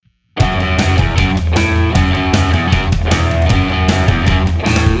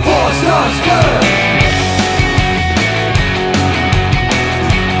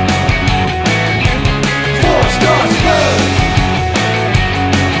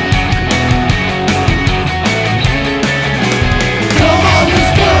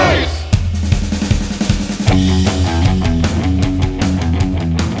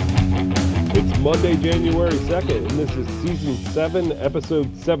Wednesday, January 2nd, and this is Season 7,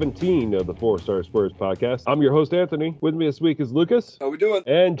 Episode 17 of the 4-Star Spurs podcast. I'm your host, Anthony. With me this week is Lucas. How we doing?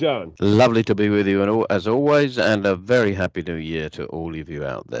 And John. Lovely to be with you, and as always, and a very happy new year to all of you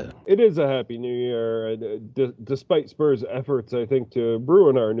out there. It is a happy new year, despite Spurs' efforts, I think, to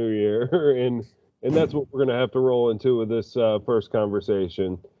ruin our new year, and that's what we're going to have to roll into with this first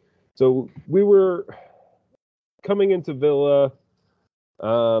conversation. So we were coming into Villa.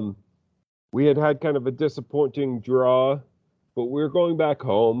 We had kind of a disappointing draw, but we were going back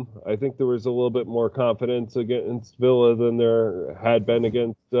home. I think there was a little bit more confidence against Villa than there had been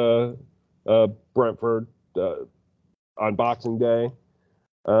against Brentford on Boxing Day.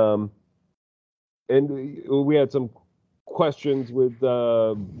 And we had some questions with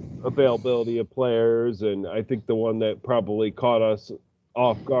availability of players, and I think the one that probably caught us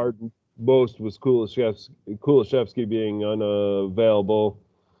off guard most was Kulusevski being unavailable.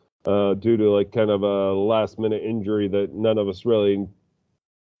 Due to like kind of a last minute injury that none of us really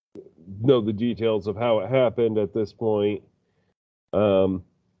know the details of how it happened at this point. That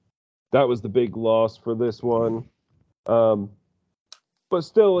was the big loss for this one. But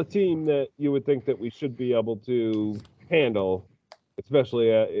still a team that you would think that we should be able to handle,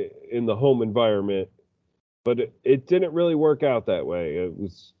 especially in the home environment. But it didn't really work out that way.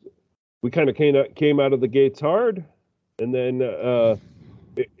 We kind of came out of the gates hard, and then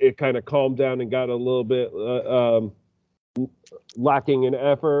it kind of calmed down and got a little bit lacking in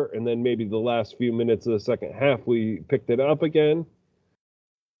effort, and then maybe the last few minutes of the second half we picked it up again.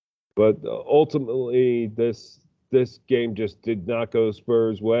 But ultimately, this game just did not go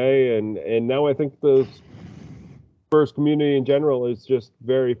Spurs' way, and now I think the Spurs community in general is just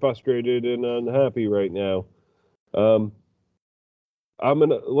very frustrated and unhappy right now.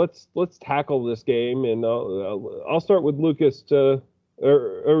 Let's tackle this game, and I'll start with Lucas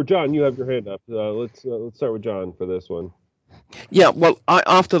or John. You have your hand up. Let's start with John for this one. Yeah, well,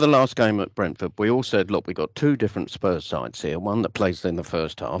 after the last game at Brentford, we all said, look, we got two different Spurs sides here, one that plays in the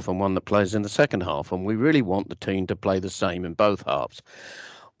first half and one that plays in the second half, and we really want the team to play the same in both halves.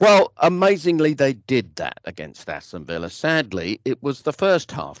 Well, amazingly, they did that against Aston Villa. Sadly, it was the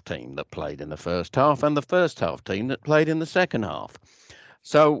first half team that played in the first half and the first half team that played in the second half.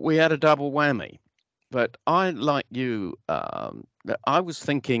 So we had a double whammy. But I, like you, I was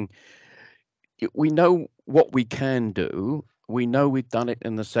thinking, we know what we can do. We know we've done it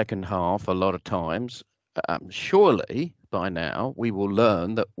in the second half a lot of times. Surely, by now, we will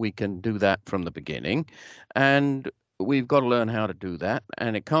learn that we can do that from the beginning. And we've got to learn how to do that.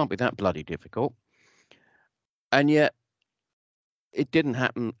 And it can't be that bloody difficult. And yet, it didn't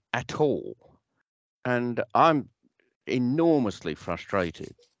happen at all. And I'm enormously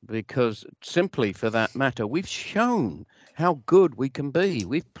frustrated, because simply for that matter, we've shown how good we can be.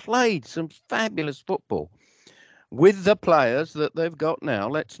 We've played some fabulous football with the players that they've got now.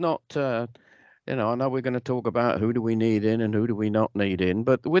 Let's not, I know we're going to talk about who do we need in and who do we not need in,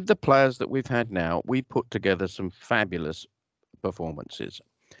 but with the players that we've had now, we put together some fabulous performances.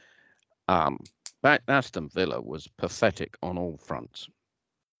 Aston Villa was pathetic on all fronts.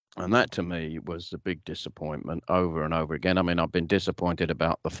 And that, to me, was a big disappointment over and over again. I mean, I've been disappointed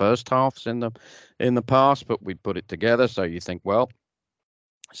about the first halves in the past, but we put it together. So you think, well,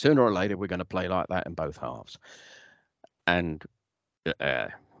 sooner or later, we're going to play like that in both halves. And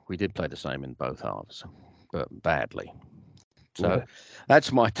we did play the same in both halves, but badly. So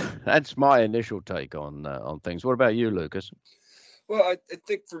that's my initial take on things. What about you, Lucas? Well, I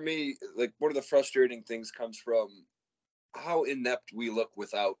think for me, like, one of the frustrating things comes from how inept we look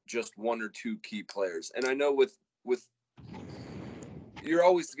without just one or two key players. And I know with you're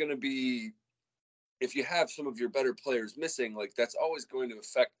always going to be, if you have some of your better players missing, like, that's always going to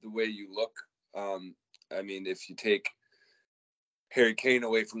affect the way you look. I mean, if you take Harry Kane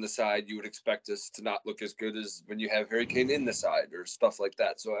away from the side, you would expect us to not look as good as when you have Harry Kane in the side or stuff like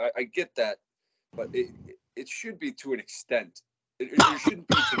that. So I get that, but it should be to an extent. It shouldn't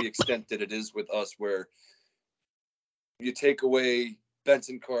be to the extent that it is with us, where you take away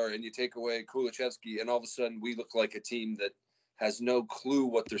Bentancur and you take away Kulusevski, and all of a sudden we look like a team that has no clue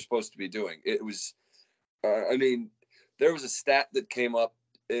what they're supposed to be doing. It was, there was a stat that came up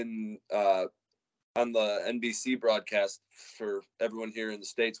on the NBC broadcast for everyone here in the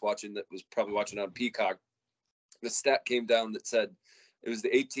States watching, that was probably watching on Peacock. The stat came down that said it was the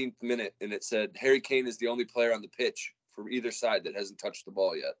 18th minute, and it said Harry Kane is the only player on the pitch for either side that hasn't touched the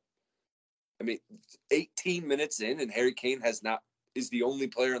ball yet. I mean, 18 minutes in, and Harry Kane is the only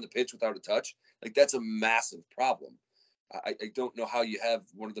player on the pitch without a touch. Like, that's a massive problem. I don't know how you have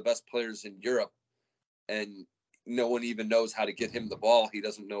one of the best players in Europe and no one even knows how to get him the ball. He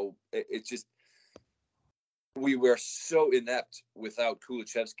doesn't know. It's just, we were so inept without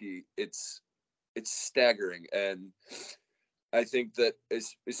Kulusevski. It's staggering. And I think that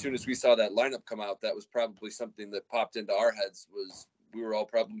as soon as we saw that lineup come out, that was probably something that popped into our heads. Was we were all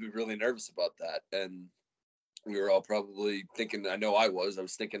probably really nervous about that. And we were all probably thinking, I know I was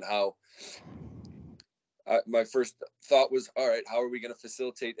thinking how my first thought was, all right, how are we going to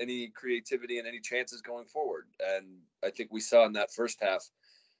facilitate any creativity and any chances going forward? And I think we saw in that first half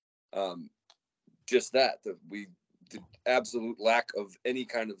just that the absolute lack of any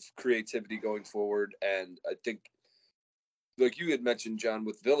kind of creativity going forward. And I think, like you had mentioned, John,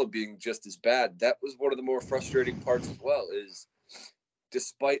 with Villa being just as bad, that was one of the more frustrating parts as well, is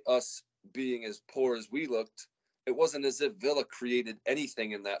despite us being as poor as we looked, it wasn't as if Villa created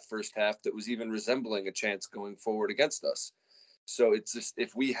anything in that first half that was even resembling a chance going forward against us. So it's just,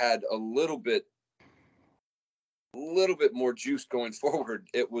 if we had a little bit more juice going forward,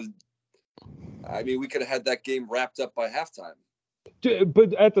 we could have had that game wrapped up by halftime.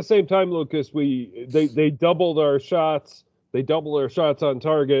 But at the same time, Lucas, they doubled our shots. They doubled our shots on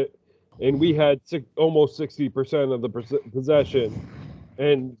target, and we had almost 60% of the possession,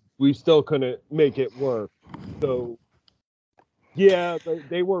 and we still couldn't make it work. So, yeah,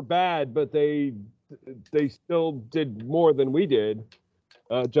 they were bad, but they still did more than we did.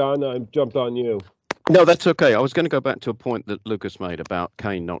 John, I jumped on you. No, that's okay. I was going to go back to a point that Lucas made about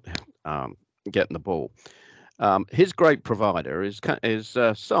Kane not getting the ball. His great provider is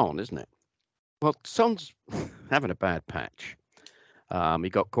Son, isn't it? Well, Son's having a bad patch. He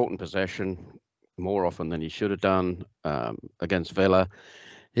got caught in possession more often than he should have done against Villa.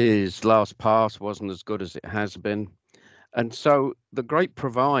 His last pass wasn't as good as it has been. And so the great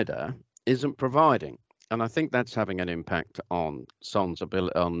provider isn't providing. And I think that's having an impact on Son's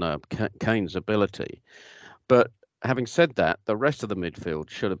ability, on Kane's ability. But having said that, the rest of the midfield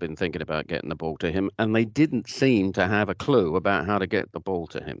should have been thinking about getting the ball to him, and they didn't seem to have a clue about how to get the ball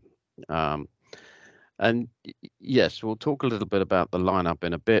to him. And yes, we'll talk a little bit about the lineup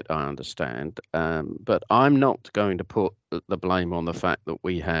in a bit, I understand. But I'm not going to put the blame on the fact that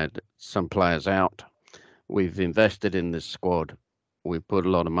we had some players out. We've invested in this squad. We've put a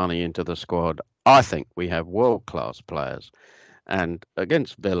lot of money into the squad. I think we have world-class players. And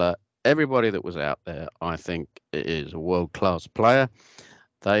against Villa, everybody that was out there, I think, is a world-class player.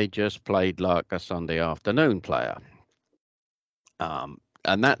 They just played like a Sunday afternoon player.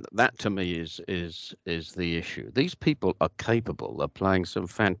 And that to me is the issue. These people are capable of playing some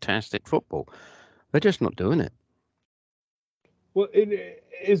fantastic football. They're just not doing it. Well,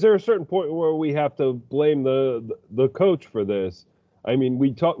 is there a certain point where we have to blame the coach for this? I mean,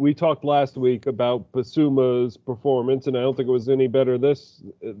 we talked last week about Basuma's performance, and I don't think it was any better this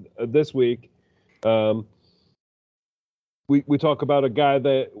week. We talk about a guy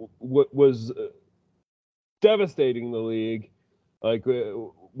that was devastating the league, like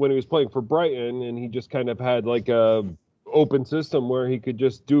when he was playing for Brighton, and he just kind of had like a open system where he could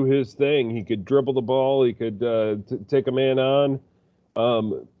just do his thing. He could dribble the ball. He could take a man on.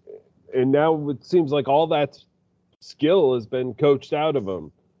 And now it seems like all that skill has been coached out of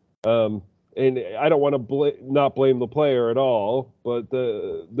him. And I don't want to not blame the player at all, but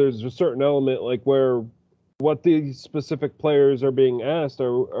there's a certain element like where what these specific players are being asked.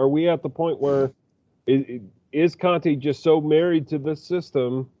 Are we at the point where is Conte just so married to this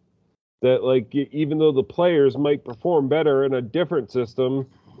system that, like, even though the players might perform better in a different system,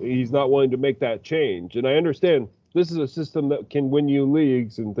 he's not willing to make that change? And I understand this is a system that can win you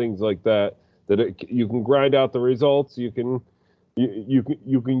leagues and things like that. You can grind out the results. You can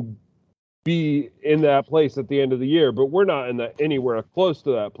be in that place at the end of the year, but we're not anywhere close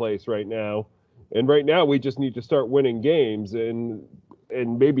to that place right now. And right now, we just need to start winning games, and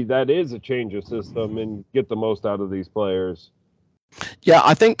maybe that is a change of system and get the most out of these players. Yeah,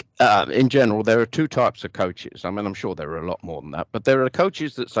 I think in general, there are two types of coaches. I mean, I'm sure there are a lot more than that, but there are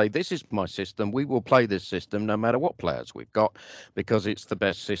coaches that say, this is my system. We will play this system no matter what players we've got because it's the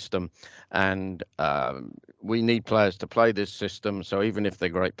best system. And we need players to play this system. So even if they're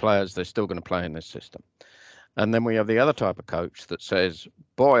great players, they're still going to play in this system. And then we have the other type of coach that says,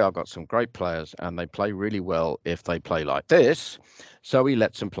 boy, I've got some great players and they play really well if they play like this. So he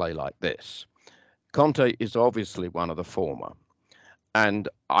lets them play like this. Conte is obviously one of the former. And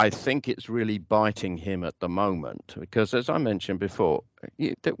I think it's really biting him at the moment because, as I mentioned before,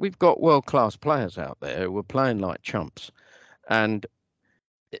 we've got world-class players out there who are playing like chumps. And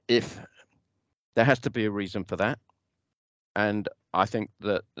if there has to be a reason for that. And I think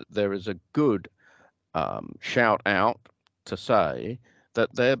that there is a good shout out to say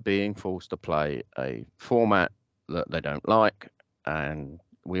that they're being forced to play a format that they don't like. And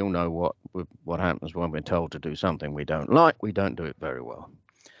we all know what happens when we're told to do something we don't like. We don't do it very well.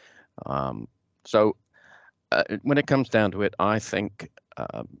 So when it comes down to it, I think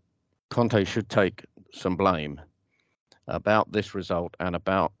Conte should take some blame about this result and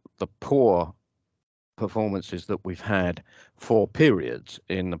about the poor performances that we've had for periods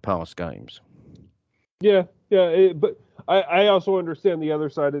in the past games. Yeah, but I also understand the other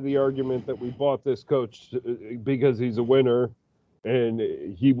side of the argument that we bought this coach because he's a winner and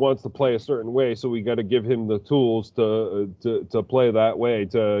he wants to play a certain way, so we got to give him the tools to play that way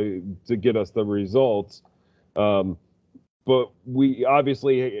to get us the results. But we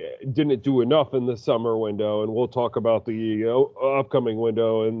obviously didn't do enough in the summer window, and we'll talk about the upcoming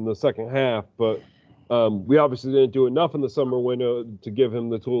window in the second half. But we obviously didn't do enough in the summer window to give him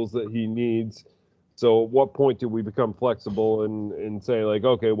the tools that he needs. So at what point do we become flexible and say, like,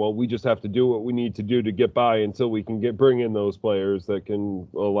 okay, well, we just have to do what we need to do to get by until we can bring in those players that can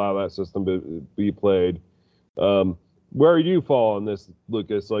allow that system to be played. Where do you fall on this,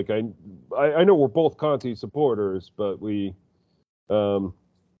 Lucas? Like, I know we're both Conte supporters, but we have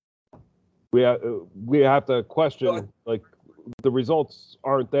to question, like, the results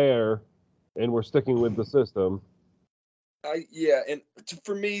aren't there, and we're sticking with the system. And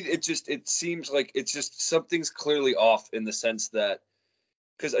for me, it seems like it's just something's clearly off in the sense that,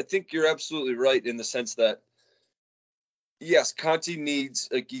 because I think you're absolutely right in the sense that, yes, Conte needs,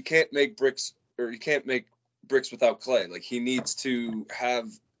 like, you can't make bricks without clay. Like, he needs to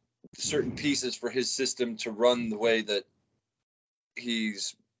have certain pieces for his system to run the way that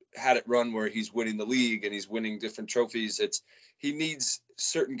he's had it run, where he's winning the league and he's winning different trophies. He needs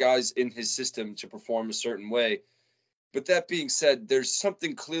certain guys in his system to perform a certain way. But that being said, there's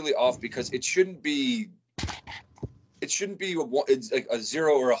something clearly off, because it shouldn't be it's like a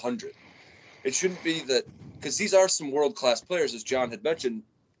 0 or 100. It shouldn't be that, because these are some world-class players, as John had mentioned.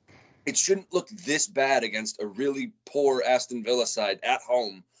 It shouldn't look this bad against a really poor Aston Villa side at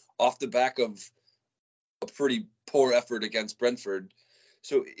home off the back of a pretty poor effort against Brentford.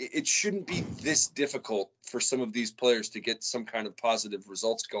 So it shouldn't be this difficult for some of these players to get some kind of positive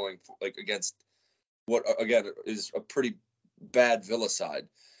results going, like against what, again, is a pretty bad Villa side.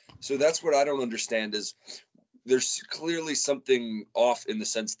 So that's what I don't understand, is there's clearly something off in the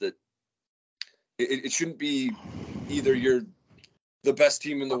sense that it shouldn't be either you're the best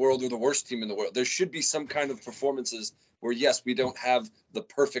team in the world or the worst team in the world. There should be some kind of performances where, yes, we don't have the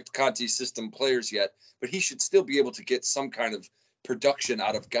perfect Conte system players yet, but he should still be able to get some kind of production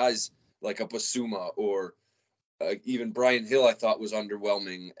out of guys like a Basuma, or even Brian Hill, I thought was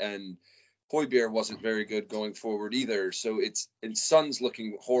underwhelming, and Højbjerg wasn't very good going forward either. So and Son's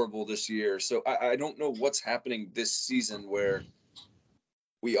looking horrible this year. So I don't know what's happening this season where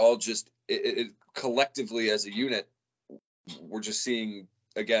we all just collectively as a unit, we're just seeing,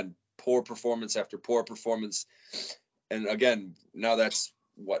 again, poor performance after poor performance. And again, now that's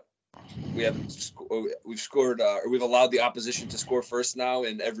what we've scored, or we've allowed the opposition to score first now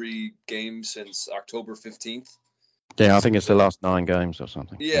in every game since October 15th. Yeah, I think it's the last 9 games or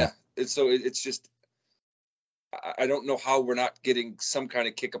something. Yeah. It's just, I don't know how we're not getting some kind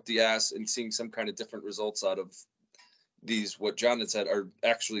of kick up the ass and seeing some kind of different results out of these, what John had said, are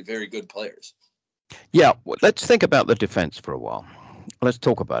actually very good players. Yeah, well, let's think about the defence for a while. Let's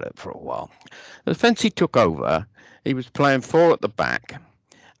talk about it for a while. The defence he took over, he was playing 4 at the back,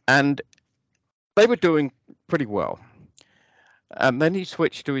 and they were doing pretty well. And then he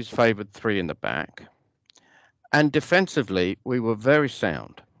switched to his favoured 3 in the back. And defensively, we were very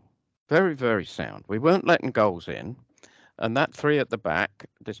sound. Very, very sound. We weren't letting goals in. And that 3 at the back,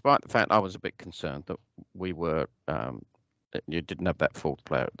 despite the fact I was a bit concerned that we were, you didn't have that 4th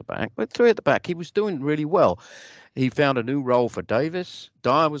player at the back, but 3 at the back, he was doing really well. He found a new role for Davis.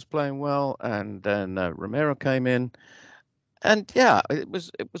 Dyer was playing well, and then Romero came in. And yeah, it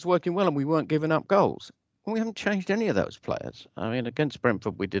was working well, and we weren't giving up goals. We haven't changed any of those players. I mean, against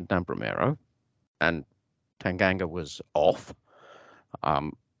Brentford, we didn't have Romero, and Tanganga was off.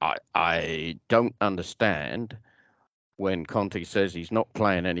 I don't understand when Conte says he's not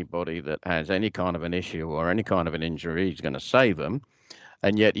playing anybody that has any kind of an issue or any kind of an injury, he's going to save them.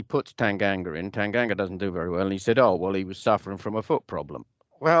 And yet he puts Tanganga in. Tanganga doesn't do very well. And he said, oh, well, he was suffering from a foot problem.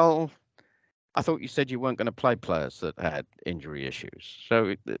 Well, I thought you said you weren't going to play players that had injury issues.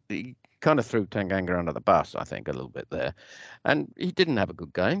 So he kind of threw Tanganga under the bus, I think, a little bit there. And he didn't have a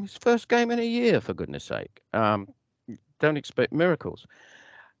good game. His first game in a year, for goodness sake. Don't expect miracles.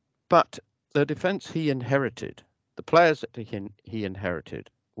 But the defence he inherited, the players that he inherited,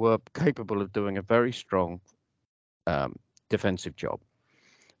 were capable of doing a very strong defensive job.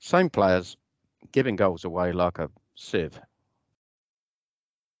 Same players giving goals away like a sieve.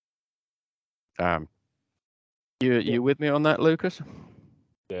 You with me on that, Lucas?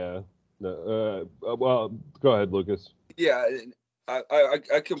 Yeah. No, well, go ahead, Lucas. Yeah,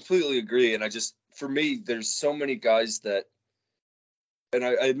 I completely agree. And for me, there's so many guys that, and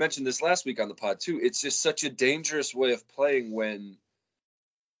I mentioned this last week on the pod too, it's just such a dangerous way of playing when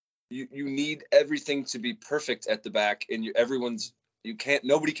you need everything to be perfect at the back, and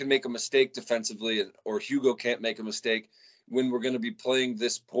nobody can make a mistake defensively, or Hugo can't make a mistake when we're going to be playing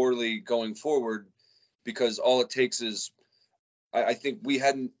this poorly going forward, because all it takes is, I think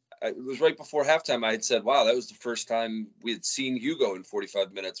it was right before halftime, I had said, wow, that was the first time we had seen Hugo in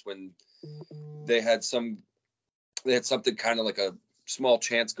 45 minutes when they had something kind of like a small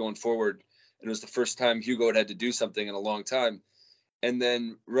chance going forward. And it was the first time Hugo had to do something in a long time. And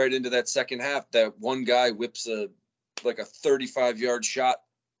then right into that second half, that one guy whips a 35-yard shot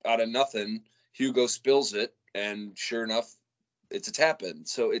out of nothing. Hugo spills it, and sure enough, it's a tap in.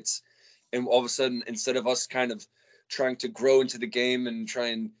 So and all of a sudden, instead of us kind of trying to grow into the game and try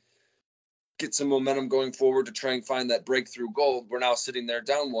and get some momentum going forward to try and find that breakthrough goal, we're now sitting there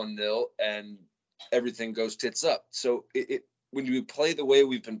down 1-0, and everything goes tits up. So when you play the way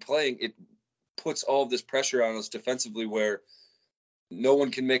we've been playing, it puts all of this pressure on us defensively, where no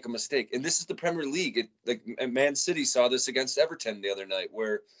one can make a mistake. And this is the Premier League. Man City saw this against Everton the other night,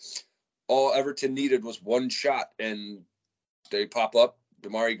 where all Everton needed was one shot, and they pop up.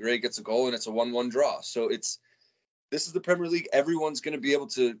 Demarai Gray gets a goal, and it's a 1-1 draw. So this is the Premier League. Everyone's going to be able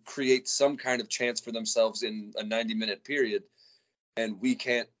to create some kind of chance for themselves in a 90-minute period, and we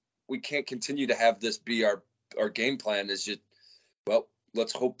can't continue to have this be our game plan. Is just, well,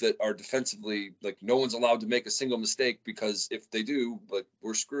 let's hope that our defensively, no one's allowed to make a single mistake, because if they do,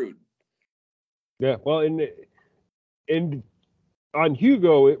 we're screwed. Yeah, well, and on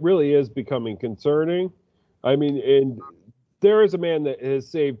Hugo, it really is becoming concerning. I mean, and there is a man that has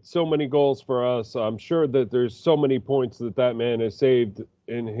saved so many goals for us. I'm sure that there's so many points that man has saved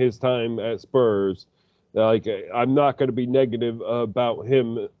in his time at Spurs. I'm not going to be negative about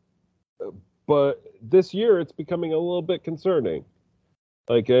him, but this year it's becoming a little bit concerning.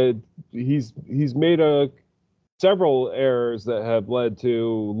 He's made several errors that have led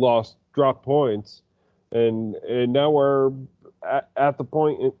to drop points, and now we're at the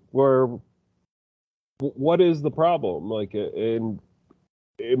point where, what is the problem? And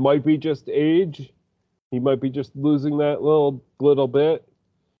it might be just age. He might be just losing that little bit.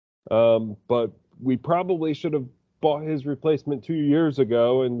 But we probably should have bought his replacement 2 years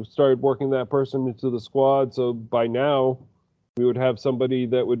ago and started working that person into the squad. So by now, we would have somebody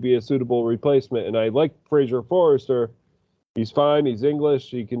that would be a suitable replacement. And I like Fraser Forrester. He's fine. He's English.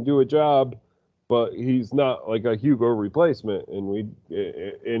 He can do a job, but he's not like a Hugo replacement. And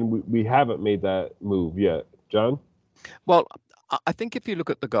we haven't made that move yet. John? Well, I think if you look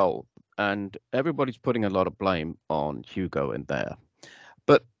at the goal, and everybody's putting a lot of blame on Hugo in there,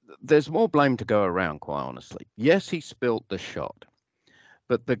 but there's more blame to go around, quite honestly. Yes, he spilt the shot,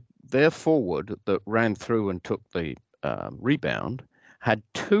 but their forward that ran through and took the rebound had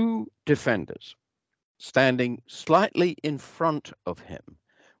two defenders standing slightly in front of him.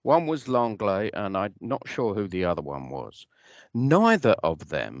 One was Langlais, and I'm not sure who the other one was. Neither of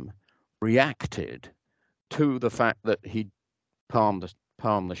them reacted to the fact that he palmed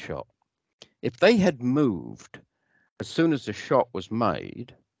the shot. If they had moved as soon as the shot was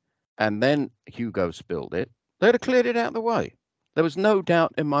made, and then Hugo spilled it, they'd have cleared it out of the way. There was no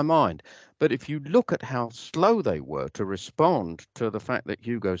doubt in my mind. But if you look at how slow they were to respond to the fact that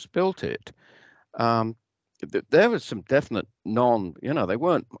Hugo spilt it, there was some definite they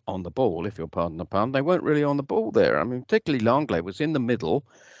weren't on the ball, if you'll pardon the pun. They weren't really on the ball there. I mean, particularly Langlais was in the middle.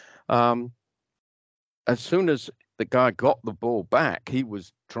 As soon as the guy got the ball back, he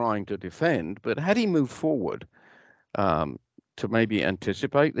was trying to defend. But had he moved forward to maybe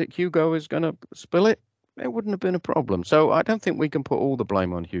anticipate that Hugo is going to spill it, it wouldn't have been a problem. So I don't think we can put all the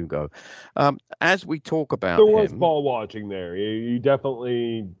blame on Hugo. As we talk about there was ball watching there. You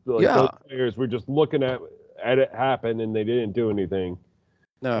definitely, those players were just looking at it happen, and they didn't do anything.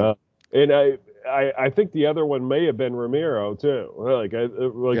 No. And I think the other one may have been Ramiro too.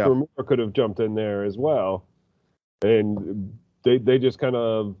 Ramiro could have jumped in there as well. And they just kind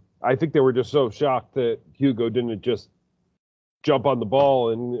of, I think they were just so shocked that Hugo didn't just jump on the ball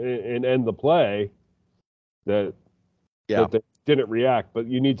and end the play that they didn't react. But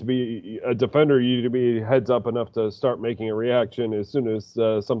you need to be a defender. You need to be heads up enough to start making a reaction as soon as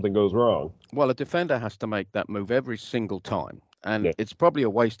something goes wrong. Well, a defender has to make that move every single time. And it's probably a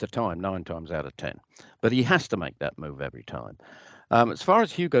waste of time 9 times out of 10. But he has to make that move every time. As far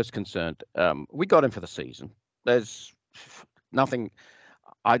as Hugo's concerned, we got him for the season. There's nothing.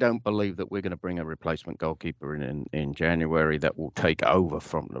 I don't believe that we're going to bring a replacement goalkeeper in January that will take over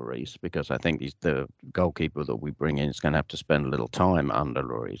from Lloris, because I think the goalkeeper that we bring in is going to have to spend a little time under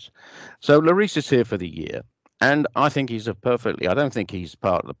Lloris. So Lloris is here for the year. And I think I don't think he's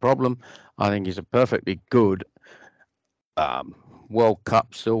part of the problem. I think he's a perfectly good World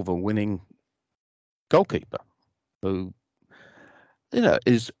Cup silver winning goalkeeper who,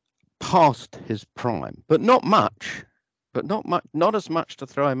 is past his prime, but not as much to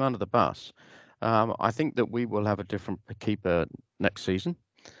throw him under the bus. I think that we will have a different keeper next season,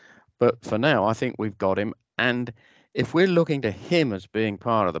 but for now, I think we've got him. And if we're looking to him as being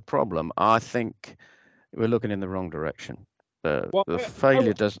part of the problem, I think we're looking in the wrong direction.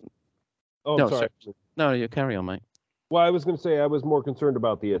 Failure doesn't. Oh, no, sorry. No, you carry on, mate. Well, I was going to say I was more concerned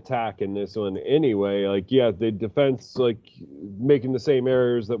about the attack in this one anyway. Like, yeah, the defense, like, making the same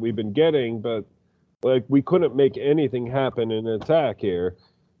errors that we've been getting, but, like, we couldn't make anything happen in attack here.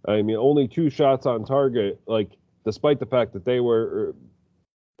 I mean, only 2 shots on target, like, despite the fact that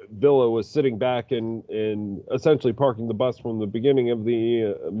Villa was sitting back and essentially parking the bus from the beginning of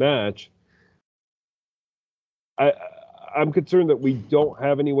the match. I'm concerned that we don't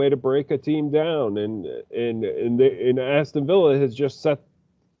have any way to break a team down, and Aston Villa has just said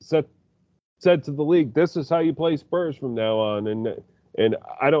to the league, this is how you play Spurs from now on, and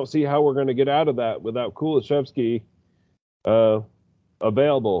I don't see how we're going to get out of that without Kulusevski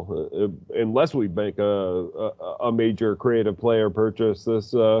available, unless we make a major creative player purchase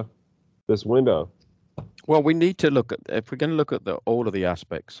this window. Well, we need to look at, if we're going to look at all of the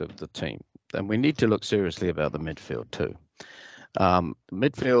aspects of the team, then we need to look seriously about the midfield too.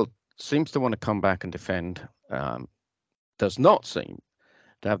 Midfield seems to want to come back and defend, does not seem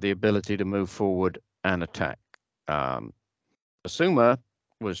to have the ability to move forward and attack. Basuma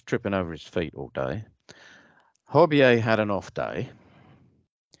was tripping over his feet all day. Horbier had an off day.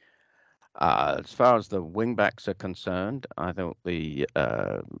 As far as the wing backs are concerned, I thought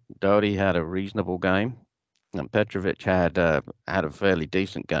Doherty had a reasonable game, and Petrovic had a fairly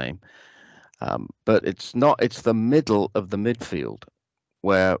decent game. But it's the middle of the midfield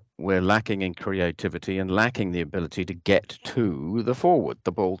where we're lacking in creativity and lacking the ability to get to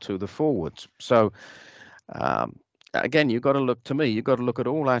the ball to the forwards. So again, you've got to look at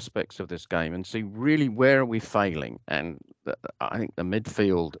all aspects of this game and see really where are we failing. And I think the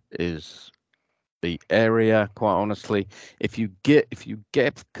midfield is the area, quite honestly. If you give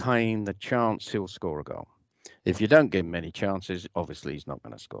Kane the chance, he'll score a goal. If you don't give him any chances, obviously he's not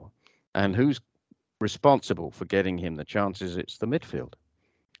going to score. And who's responsible for getting him the chances? It's the midfield.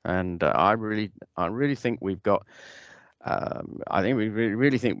 And I really think we've got.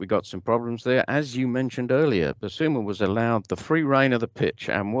 Really think we got some problems there. As you mentioned earlier, Basuma was allowed the free rein of the pitch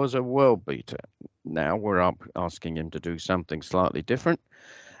and was a world beater. Now we're asking him to do something slightly different,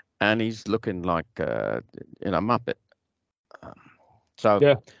 and he's looking like a muppet.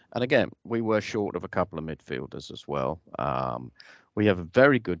 Yeah. And again, we were short of a couple of midfielders as well. We have a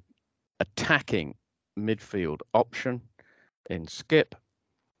very good attacking midfield option in Skip,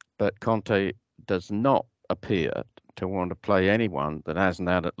 but Conte does not appear to want to play anyone that hasn't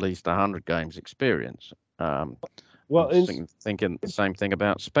had at least 100 games experience. Thinking the same thing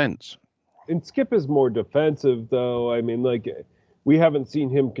about Spence. And Skip is more defensive, though. I mean, like, we haven't seen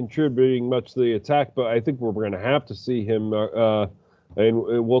him contributing much to the attack, but I think we're going to have to see him. And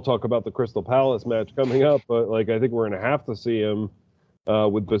we'll talk about the Crystal Palace match coming up, but like I think we're going to have to see him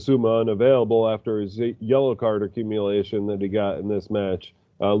with Basuma unavailable after his yellow card accumulation that he got in this match.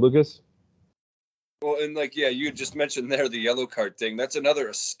 Lucas? Well, and like, yeah, you just mentioned there the yellow card thing. That's another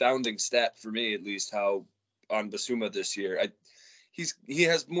astounding stat for me, at least, how on Basuma this year. He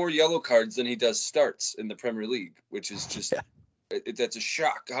has more yellow cards than he does starts in the Premier League, which is just that's a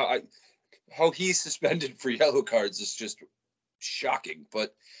shock. How he's suspended for yellow cards is just shocking.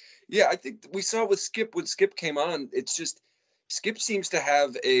 But yeah, I think we saw with Skip, when Skip came on, it's just Skip seems to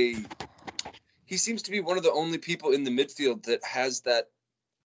have he seems to be one of the only people in the midfield that has that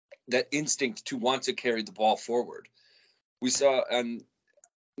instinct to want to carry the ball forward. We saw on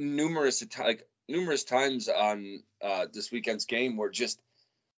numerous times on this weekend's game where just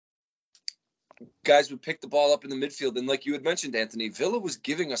guys would pick the ball up in the midfield, and like you had mentioned, Anthony, Villa was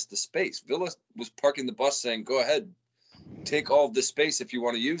giving us the space. Villa was parking the bus saying, go ahead, take all of the space if you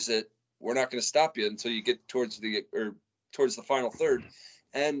want to use it. We're not going to stop you until you get towards the final third.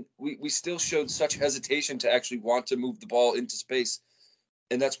 And we still showed such hesitation to actually want to move the ball into space.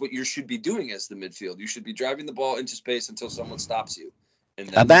 And that's what you should be doing as the midfield. You should be driving the ball into space until someone stops you. And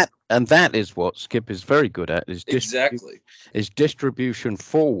that is what Skip is very good at. Is distribution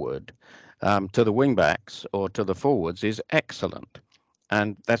forward to the wing backs or to the forwards is excellent.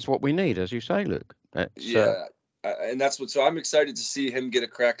 And that's what we need, as you say, Luke. And that's what. So I'm excited to see him get a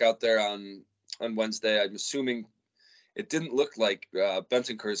crack out there on Wednesday. I'm assuming it didn't look like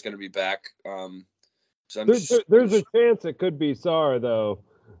Bentancur is going to be back. So there's a chance it could be Sarr, though.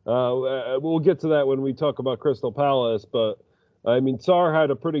 We'll get to that when we talk about Crystal Palace. But I mean, Sarr had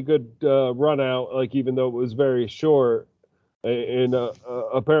a pretty good run out, like even though it was very short. And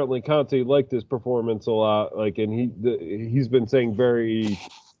apparently Conte liked his performance a lot. Like, and he's been saying very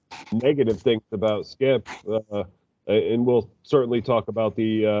negative things about Skip. And we'll certainly talk about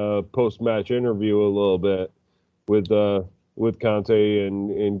the post-match interview a little bit with Conte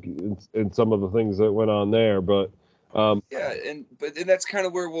and some of the things that went on there. But and that's kind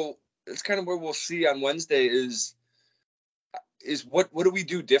of where we'll see on Wednesday is what do we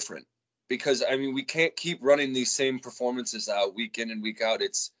do different? Because I mean, we can't keep running these same performances out week in and week out.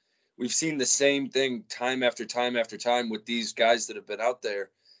 We've seen the same thing time after time after time with these guys that have been out there.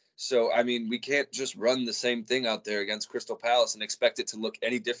 So, I mean, we can't just run the same thing out there against Crystal Palace and expect it to look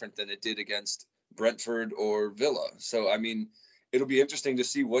any different than it did against Brentford or Villa. So, I mean, it'll be interesting to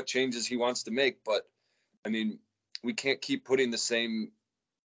see what changes he wants to make. But, I mean, we can't keep putting the same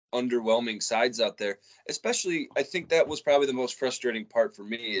underwhelming sides out there. Especially, I think that was probably the most frustrating part for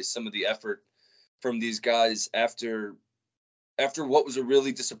me is some of the effort from these guys after what was a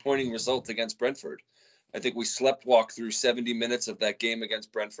really disappointing result against Brentford. I think we sleepwalked through 70 minutes of that game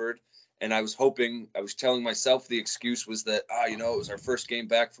against Brentford. And I was telling myself the excuse was that, it was our first game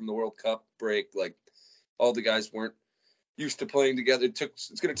back from the World Cup break. Like, all the guys weren't used to playing together.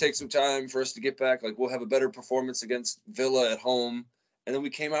 It's going to take some time for us to get back. Like, we'll have a better performance against Villa at home. And then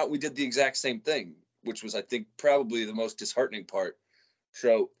we came out, we did the exact same thing, which was, I think, probably the most disheartening part.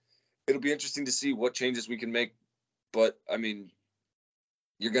 So it'll be interesting to see what changes we can make. But, I mean,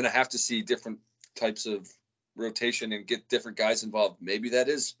 you're going to have to see different types of rotation and get different guys involved. Maybe that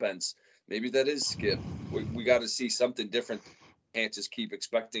is Spence. Maybe that is Skip. We got to see something different. Can't just keep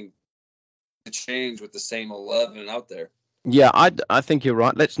expecting to change with the same 11 out there. Yeah, I think you're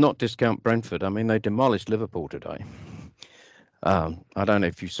right. Let's not discount Brentford. I mean, they demolished Liverpool today. I don't know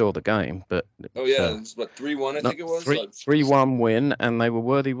if you saw the game, but it was what 3-1. I think it was 3-1 win, and they were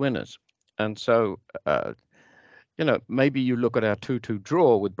worthy winners. And so, maybe you look at our 2-2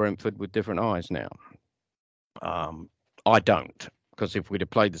 draw with Brentford with different eyes now. I don't, because if we'd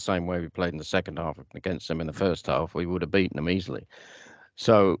have played the same way we played in the second half against them in the first half, we would have beaten them easily.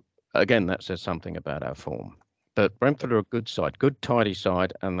 So again, that says something about our form. But Brentford are a good side, good tidy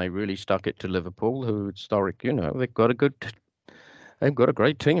side, and they really stuck it to Liverpool, who historic, they've got a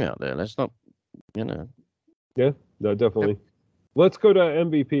great team out there. Let's not, Yeah, no, definitely. Yep. Let's go to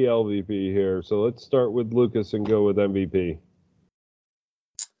MVP, LVP here. So let's start with Lucas and go with MVP.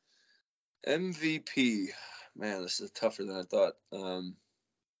 MVP. Man, this is tougher than I thought. I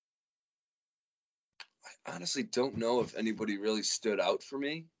honestly don't know if anybody really stood out for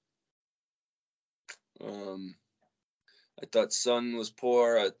me. I thought Son was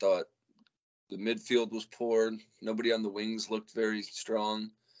poor. I thought the midfield was poor. Nobody on the wings looked very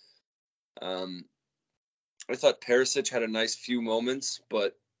strong. I thought Perisic had a nice few moments,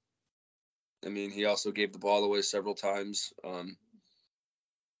 but I mean, he also gave the ball away several times.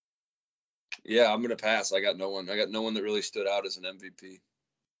 Yeah, I'm going to pass. I got no one that really stood out as an MVP.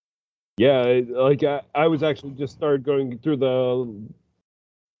 Yeah, like I was actually just started going through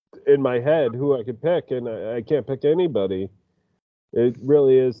in my head who I could pick, and I can't pick anybody. It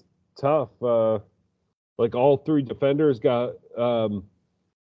really is tough. Like all three defenders got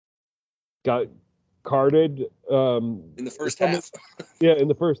carded in the first half. Yeah, in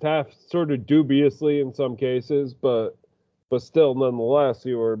the first half, sort of dubiously in some cases, but still, nonetheless,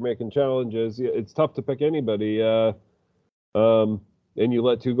 you were making challenges. It's tough to pick anybody. And you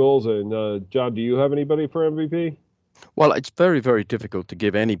let 2 goals in. John, do you have anybody for MVP? Well, it's very, very difficult to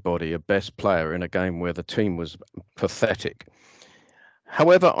give anybody a best player in a game where the team was pathetic.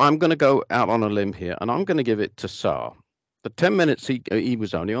 However, I'm going to go out on a limb here, and I'm going to give it to Sarr. The 10 minutes, he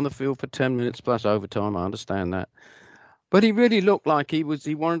was only on the field for 10 minutes plus overtime. I understand that. But he really looked like he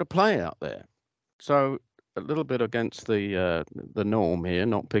wanted to play out there. So a little bit against the norm here,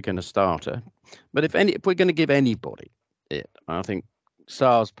 not picking a starter. But if we're going to give anybody it, I think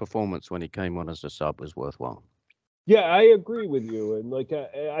Sarr's performance when he came on as a sub was worthwhile. Yeah, I agree with you, and like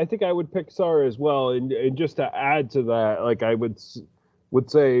I think I would pick Sarr as well. And just to add to that, like I would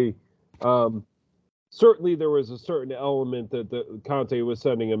say, certainly there was a certain element that Conte was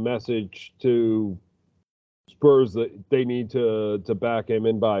sending a message to Spurs that they need to back him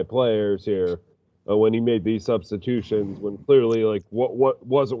and buy players here when he made these substitutions. When clearly, like what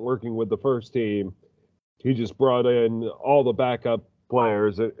wasn't working with the first team, he just brought in all the backup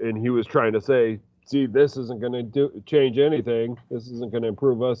players, and he was trying to say, see, this isn't going to change anything. This isn't going to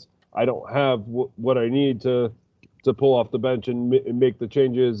improve us. I don't have what I need to pull off the bench and make the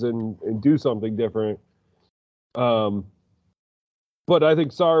changes and do something different. But I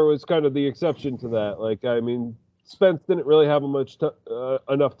think Sarr was kind of the exception to that. Like, I mean, Spence didn't really have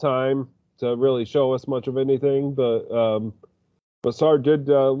enough time to really show us much of anything, but Sarr did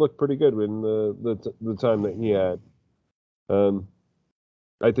look pretty good in the time that he had.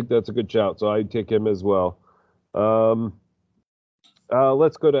 I think that's a good shout, so I'd take him as well. Let's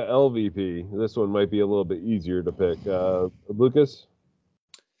go to LVP. This one might be a little bit easier to pick. Lucas?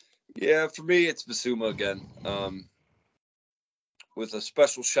 Yeah, for me, it's Bissouma again. With a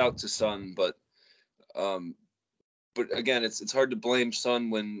special shout to Son, but again, it's hard to blame Son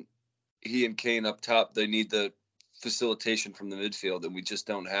when he and Kane up top, they need the facilitation from the midfield, and we just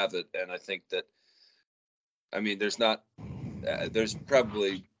don't have it. And I think that, I mean, there's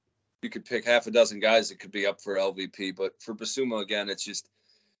probably, you could pick half a dozen guys that could be up for LVP, but for Bissouma, again, it's just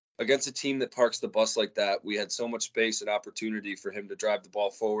against a team that parks the bus like that, we had so much space and opportunity for him to drive the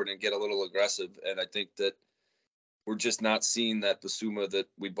ball forward and get a little aggressive. And I think that we're just not seeing that Bissouma that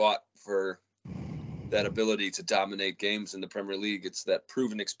we bought for that ability to dominate games in the Premier League. It's that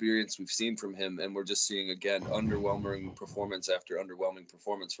proven experience we've seen from him, and we're just seeing, again, underwhelming performance after underwhelming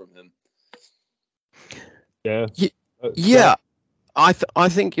performance from him. Yeah. Yeah. I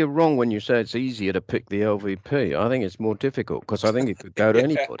think you're wrong when you say it's easier to pick the LVP. I think it's more difficult because I think it could go to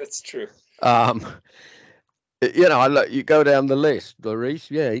anybody. That's true. You go down the list. Lloris,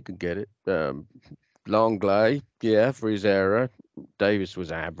 yeah, he could get it. Longley, yeah, for his era. Davis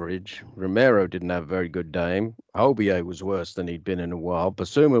was average. Romero didn't have a very good game. Holbier was worse than he'd been in a while.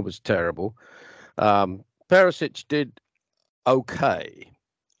 Bissouma was terrible. Perisic did okay.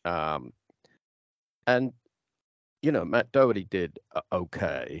 And Matt Doherty did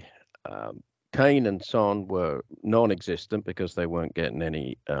okay. Kane and Son were non-existent because they weren't getting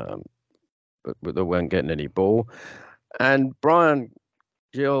any. They weren't getting any ball. And Brian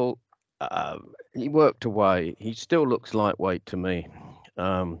Gill, he worked away. He still looks lightweight to me.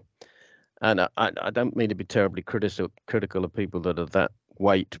 And I don't mean to be terribly critical of people that are that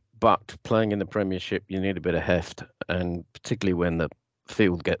weight, but playing in the Premiership, you need a bit of heft, and particularly when the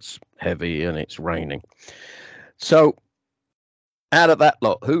field gets heavy and it's raining. So, out of that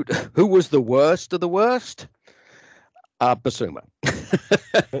lot, who was the worst of the worst? Bissouma.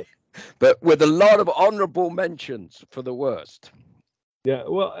 But with a lot of honourable mentions for the worst. Yeah,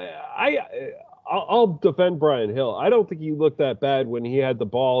 well, I'll defend Brian Hill. I don't think he looked that bad when he had the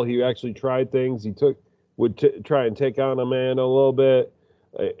ball. He actually tried things. He would try and take on a man a little bit.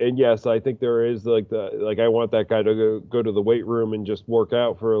 And yes, I think there is I want that guy to go to the weight room and just work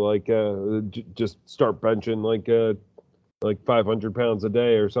out for just start benching like 500 pounds a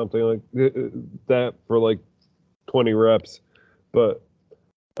day or something like that for 20 reps. But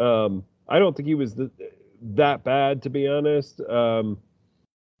I don't think he was that bad, to be honest.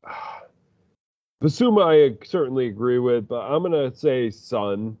 Bissouma, I certainly agree with, but I'm going to say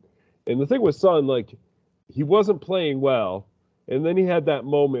Son. And the thing with Son, he wasn't playing well. And then he had that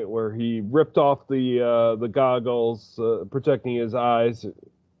moment where he ripped off the goggles, protecting his eyes.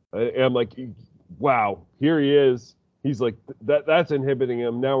 And I'm like, wow, here he is. He's like, that's inhibiting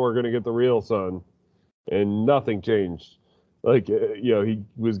him. Now we're going to get the real Son. And nothing changed. He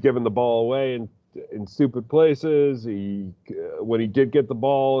was giving the ball away in stupid places. When he did get the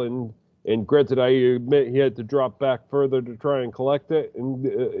ball, and granted, I admit he had to drop back further to try and collect it. And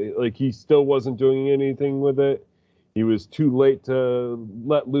he still wasn't doing anything with it. He was too late to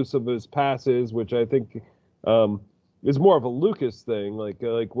let loose of his passes, which I think is more of a Lucas thing.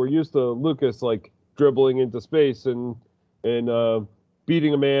 We're used to Lucas dribbling into space and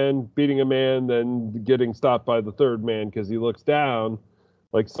beating a man, then getting stopped by the third man because he looks down.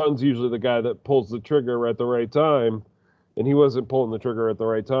 Son's usually the guy that pulls the trigger at the right time, and he wasn't pulling the trigger at the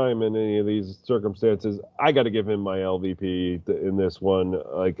right time in any of these circumstances. I got to give him my LVP in this one.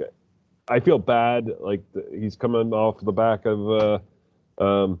 I feel bad. He's coming off the back of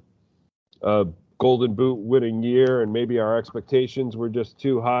a Golden Boot winning year, and maybe our expectations were just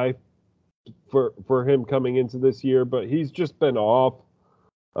too high for him coming into this year. But he's just been off,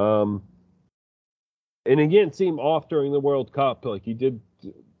 and he didn't seem off during the World Cup. He did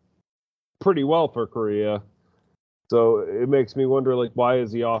pretty well for Korea, so it makes me wonder why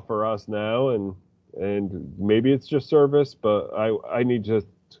is he off for us now? And maybe it's just service, but I need to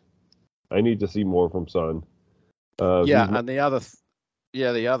see more from Son. And the other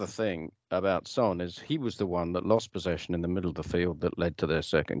thing about Son is he was the one that lost possession in the middle of the field that led to their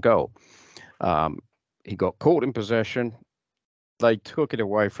second goal. He got caught in possession. they took it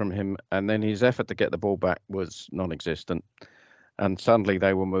away from him, and then his effort to get the ball back was non-existent. And suddenly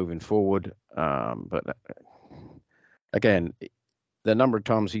they were moving forward. But again, the number of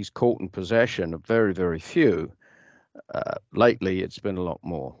times he's caught in possession are very, very few. Lately, it's been a lot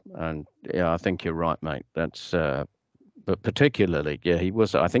more. And yeah, I think you're right, mate. That's but particularly, yeah, he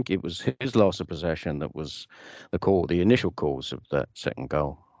was. I think it was his loss of possession that was the initial cause of that second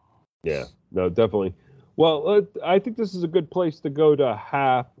goal. Yeah, no, definitely. Well, I think this is a good place to go to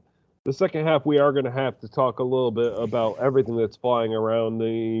half. The second half, we are going to have to talk a little bit about everything that's flying around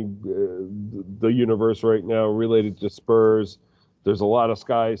the universe right now related to Spurs. There's a lot of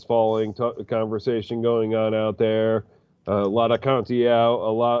skies falling conversation going on out there. A lot of Conte out.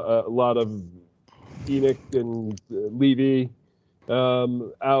 A lot of Enoch and Levy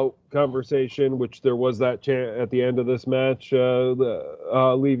out conversation, which there was that chant at the end of this match.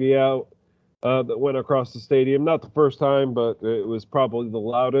 Levy out. That went across the stadium. Not the first time, but it was probably the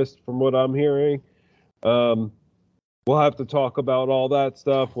loudest from what I'm hearing. We'll have to talk about all that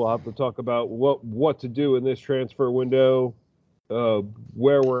stuff. We'll have to talk about what to do in this transfer window,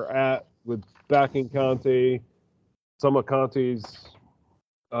 where we're at with backing Conte, some of Conte's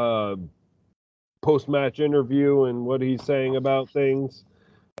post-match interview and what he's saying about things.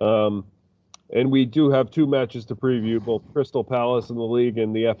 And we do have two matches to preview, both Crystal Palace in the league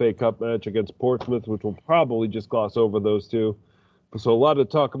and the FA Cup match against Portsmouth, which we'll probably just gloss over those two. So a lot to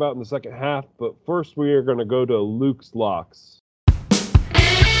talk about in the second half, but first we are going to go to Luke's Locks.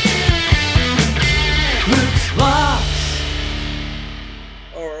 Luke's Locks!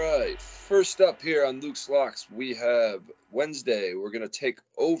 All right, first up here on Luke's Locks, we have Wednesday. We're going to take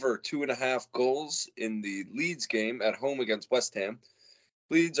over 2.5 goals in the Leeds game at home against West Ham.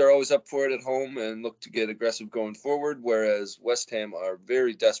 Leeds are always up for it at home and look to get aggressive going forward, whereas West Ham are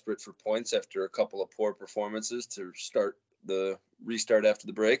very desperate for points after a couple of poor performances to restart after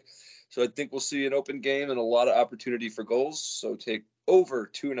the break. So I think we'll see an open game and a lot of opportunity for goals. So take over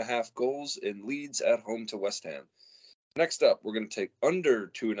 2.5 goals in Leeds at home to West Ham. Next up, we're going to take under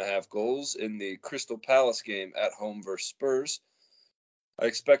 2.5 goals in the Crystal Palace game at home versus Spurs. I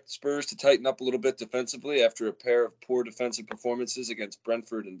expect Spurs to tighten up a little bit defensively after a pair of poor defensive performances against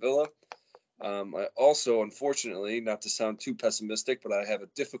Brentford and Villa. I also, unfortunately, not to sound too pessimistic, but I have a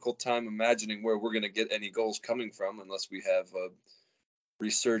difficult time imagining where we're going to get any goals coming from unless we have a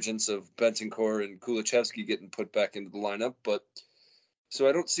resurgence of Bentancur and Kulusevski getting put back into the lineup. So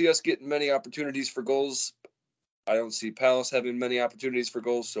I don't see us getting many opportunities for goals. I don't see Palace having many opportunities for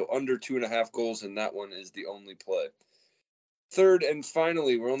goals, so under 2.5 goals in that one is the only play. Third, and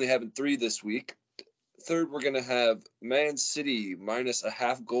finally, we're only having 3 this week. Third, we're going to have Man City minus a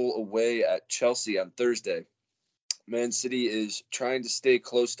half goal away at Chelsea on Thursday. Man City is trying to stay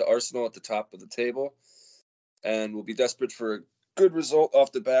close to Arsenal at the top of the table and will be desperate for a good result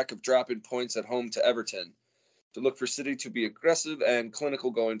off the back of dropping points at home to Everton. To look for City to be aggressive and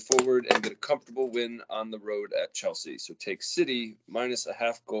clinical going forward and get a comfortable win on the road at Chelsea. So take City minus a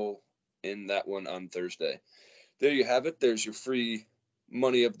half goal in that one on Thursday. There you have it. There's your free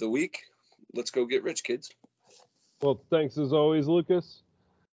money of the week. Let's go get rich, kids. Well, thanks as always, Lucas.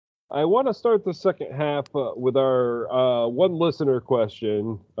 I want to start the second half with our one listener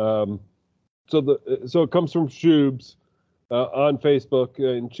question. So it comes from Shubes on Facebook,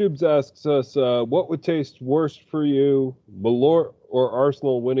 and Shubes asks us, what would taste worse for you, Malort or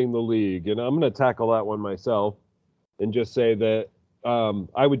Arsenal winning the league? And I'm going to tackle that one myself and just say that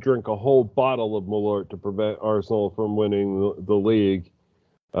I would drink a whole bottle of Malort to prevent Arsenal from winning the league.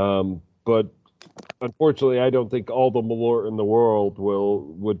 But unfortunately, I don't think all the Malort in the world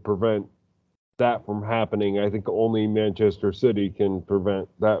would prevent that from happening. I think only Manchester City can prevent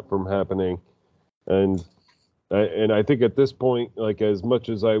that from happening. And I think at this point, like, as much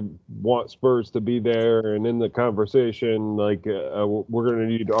as I want Spurs to be there and in the conversation, like, we're going to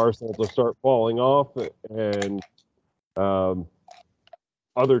need Arsenal to start falling off and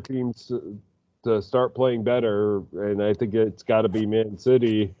other teams to start playing better. And I think it's got to be Man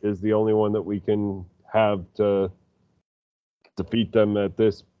City is the only one that we can have to defeat them at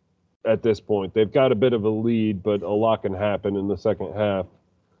this point. They've got a bit of a lead, but a lot can happen in the second half.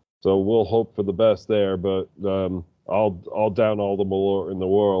 So we'll hope for the best there, but I'll down all the Malort in the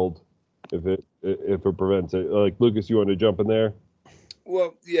world if it prevents it. Like, Lucas, you want to jump in there?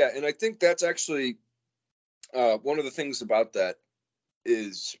 Well, yeah, and I think that's actually one of the things about that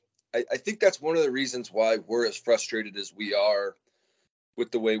is I think that's one of the reasons why we're as frustrated as we are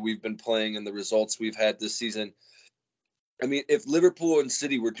with the way we've been playing and the results we've had this season. I mean, if Liverpool and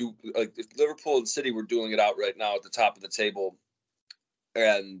City were dueling it out right now at the top of the table,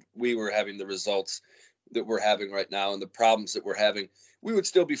 and we were having the results, that we're having right now and the problems that we're having, we would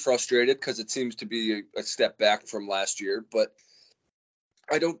still be frustrated because it seems to be a step back from last year. But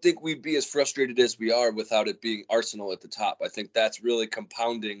I don't think we'd be as frustrated as we are without it being Arsenal at the top. I think that's really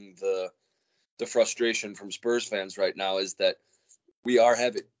compounding the frustration from Spurs fans right now, is that we're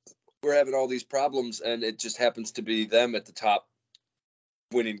having all these problems, and it just happens to be them at the top,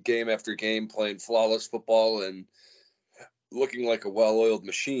 winning game after game, playing flawless football, and looking like a well-oiled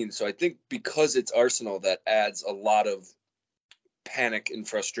machine. So I think because it's Arsenal, that adds a lot of panic and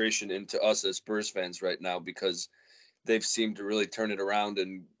frustration into us as Spurs fans right now, because they've seemed to really turn it around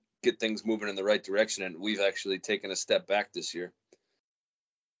and get things moving in the right direction, and we've actually taken a step back this year.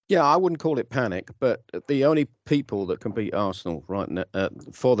 Yeah, I wouldn't call it panic, but the only people that can beat Arsenal right now,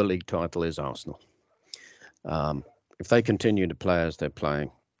 for the league title is Arsenal. If they continue to play as they're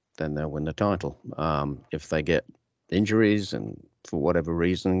playing, then they'll win the title. If they get injuries and for whatever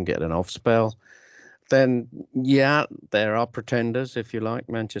reason get an off spell, then yeah, there are pretenders, if you like.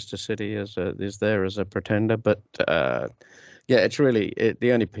 Manchester City is there as a pretender, but yeah, it's really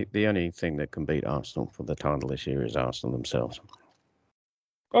the only thing that can beat Arsenal for the title this year is Arsenal themselves.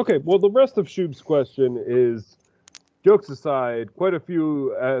 Okay, well, the rest of Shub's question is, jokes aside, quite a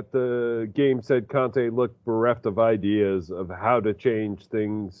few at the game said Conte looked bereft of ideas of how to change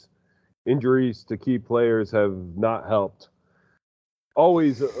things. Injuries to key players have not helped.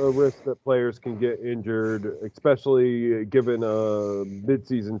 Always a risk that players can get injured, especially given a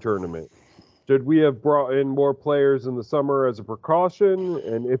mid-season tournament. Should we have brought in more players in the summer as a precaution?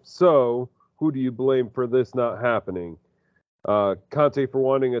 And if so, who do you blame for this not happening? Conte for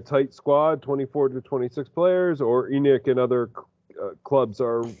wanting a tight squad, 24 to 26 players, or ENIC and other clubs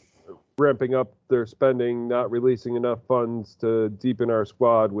are ramping up their spending, not releasing enough funds to deepen our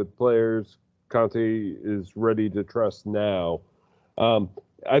squad with players Conte is ready to trust now.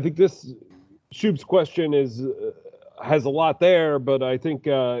 I think this Shub's question has a lot there, but I think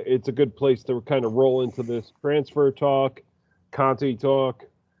it's a good place to kind of roll into this transfer talk, Conte talk.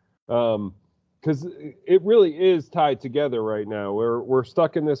 Because it really is tied together right now. We're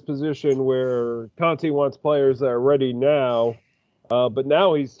stuck in this position where Conte wants players that are ready now, but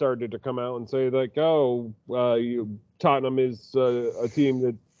now he's started to come out and say like, Tottenham is a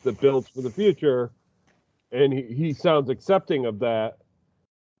team that builds for the future, and he sounds accepting of that,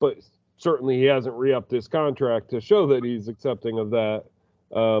 but certainly he hasn't re-upped his contract to show that he's accepting of that.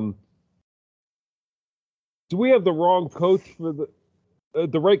 Do we have the wrong coach for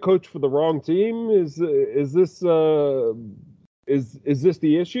the right coach for the wrong team? Is this the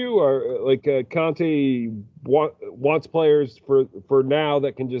issue, or like Conte wants players for now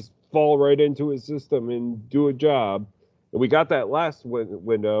that can just fall right into his system and do a job? And we got that last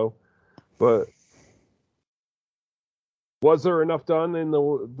window, but was there enough done in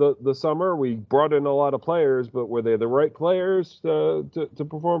the summer? We brought in a lot of players, but were they the right players to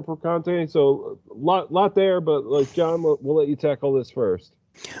perform for Conte? So lot there, but like John, we'll let you tackle this first.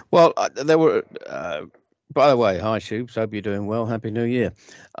 Well, there were. By the way, hi Shubes, hope you're doing well. Happy New Year.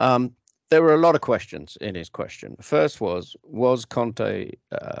 There were a lot of questions in his question. The first was Conte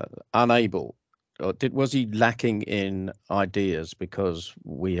unable, or was he lacking in ideas because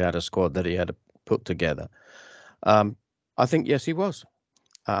we had a squad that he had to put together? I think, yes, he was.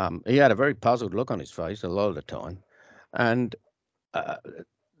 He had a very puzzled look on his face a lot of the time. And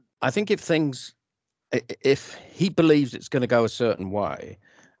I think if he believes it's going to go a certain way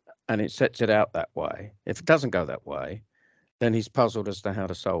and it sets it out that way, if it doesn't go that way, then he's puzzled as to how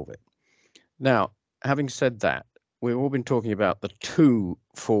to solve it. Now, having said that, we've all been talking about the 2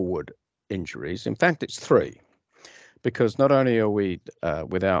 forward injuries. In fact, it's 3, because not only are we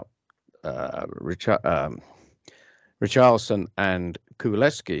without Richarlison and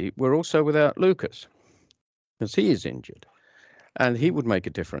Kuleski, we're also without Lucas, because he is injured, and he would make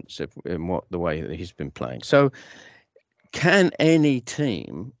a difference in the way that he's been playing. So, can any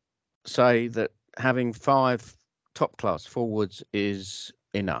team say that having 5 top-class forwards is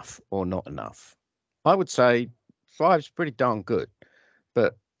enough or not enough? I would say 5's pretty darn good,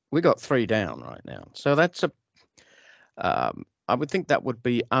 but we got 3 down right now. So that's I would think that would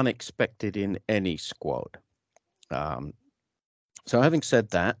be unexpected in any squad. So having said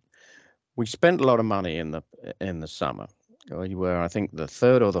that, we spent a lot of money in the summer. We were, I think, the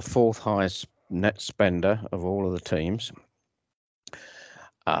 3rd or the 4th highest net spender of all of the teams.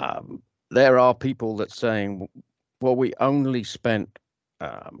 There are people that saying, well, we only spent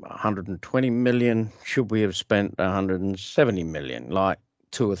 120 million. Should we have spent 170 million like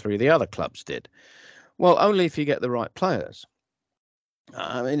 2 or 3 of the other clubs did? Well, only if you get the right players.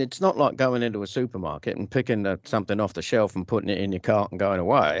 I mean, it's not like going into a supermarket and picking something off the shelf and putting it in your cart and going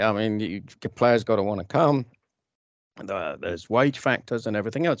away. I mean, players got to want to come. There's wage factors and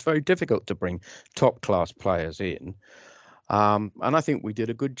everything else. It's very difficult to bring top-class players in. And I think we did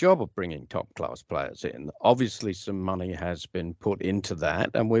a good job of bringing top-class players in. Obviously, some money has been put into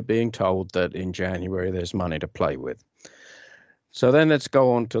that, and we're being told that in January there's money to play with. So then let's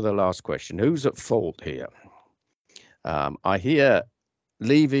go on to the last question. Who's at fault here? I hear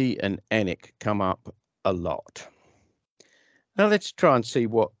Levy and ENIC come up a lot. Now let's try and see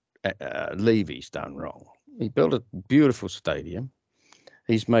what Levy's done wrong. He built a beautiful stadium.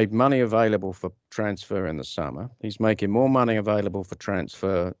 He's made money available for transfer in the summer. He's making more money available for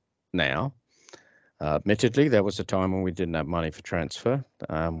transfer now. Admittedly, there was a time when we didn't have money for transfer.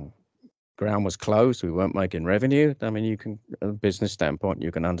 Ground was closed. We weren't making revenue. I mean, you can, from a business standpoint,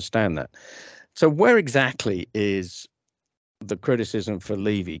 you can understand that. So where exactly is the criticism for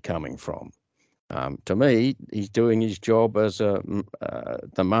Levy coming from? To me, he's doing his job as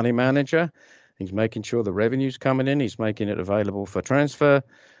the money manager. He's making sure the revenue's coming in. He's making it available for transfer.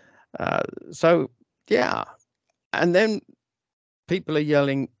 So, yeah. And then people are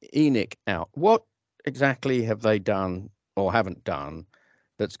yelling ENIC out. What exactly have they done or haven't done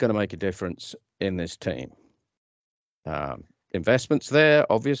that's going to make a difference in this team? Investments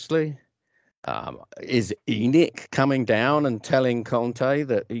there, obviously. Is ENIC coming down and telling Conte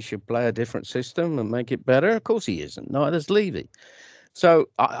that he should play a different system and make it better? Of course he isn't. Neither is Levy. So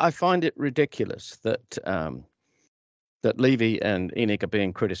I find it ridiculous that that Levy and ENIC are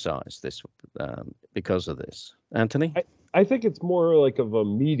being criticised because of this. Anthony? I think it's more like of a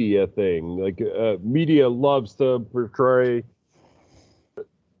media thing. Like media loves to portray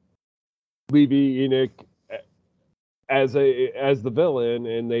Levy, ENIC as the villain,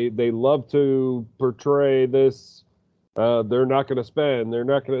 and they love to portray this. They're not going to spend. They're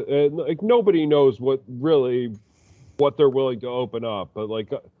not going to. Like nobody knows what they're willing to open up. But like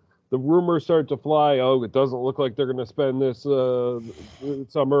the rumors start to fly. Oh, it doesn't look like they're going to spend this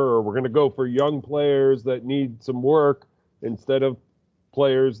summer, or we're going to go for young players that need some work instead of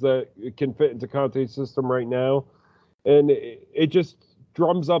players that can fit into Conte's system right now. And it just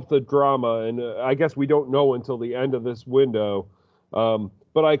drums up the drama. And I guess we don't know until the end of this window.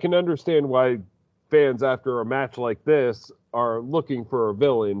 But I can understand why fans after a match like this are looking for a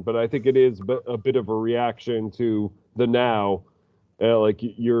villain. But I think it is a bit of a reaction to the now. Like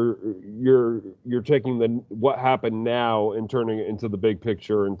you're taking what happened now and turning it into the big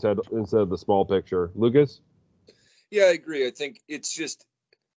picture instead of the small picture. Lucas? Yeah, I agree. I think it's just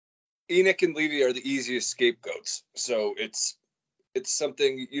ENIC and Levy are the easiest scapegoats. So it's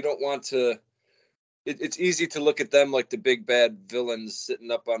something you don't want to. It's easy to look at them like the big bad villains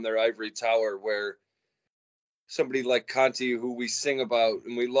sitting up on their ivory tower, where somebody like Conte, who we sing about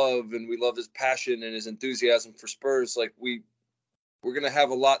and we love his passion and his enthusiasm for Spurs, like we're going to have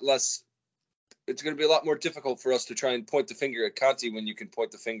a lot less. It's going to be a lot more difficult for us to try and point the finger at Conte when you can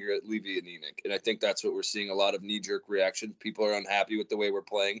point the finger at Levy and ENIC. And I think that's what we're seeing, a lot of knee-jerk reaction. People are unhappy with the way we're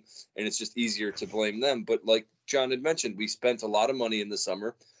playing, and it's just easier to blame them. But like John had mentioned, we spent a lot of money in the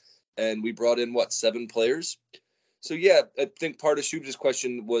summer, and we brought in, 7 players? So, yeah, I think part of Shub's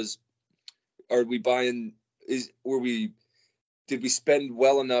question was, are we buying – did we spend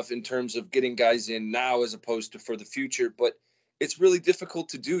well enough in terms of getting guys in now as opposed to for the future? But it's really difficult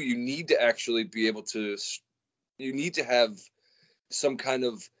to do. You need to actually be able to – you need to have some kind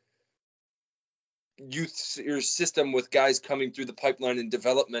of youth or system with guys coming through the pipeline and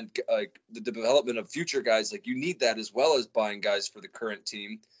development, like the development of future guys. Like you need that as well as buying guys for the current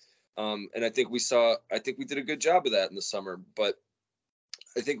team. And I think we did a good job of that in the summer. But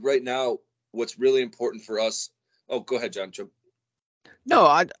I think right now what's really important for us – oh, go ahead, John. No,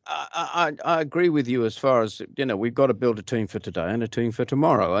 I agree with you as far as, we've got to build a team for today and a team for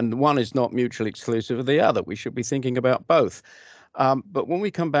tomorrow. And one is not mutually exclusive of the other. We should be thinking about both. But when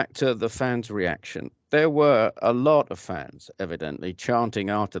we come back to the fans' reaction, there were a lot of fans, evidently, chanting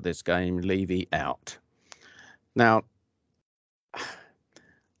after this game, Levy out. Now,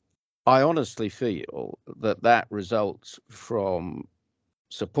 I honestly feel that results from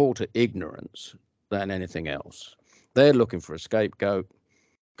supporter ignorance than anything else. They're looking for a scapegoat.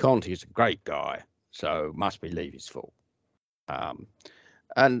 Conte is a great guy, so must be Levy's fault.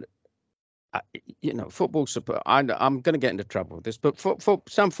 Football support. I'm going to get into trouble with this, but for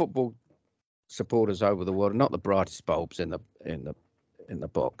some football supporters over the world are not the brightest bulbs in the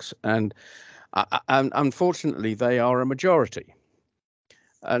box, and unfortunately, they are a majority.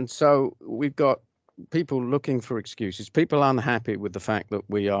 And so we've got people looking for excuses, people unhappy with the fact that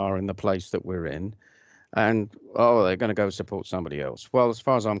we are in the place that we're in. And they're going to go support somebody else. Well, as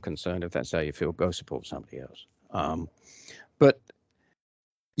far as I'm concerned, if that's how you feel, go support somebody else. But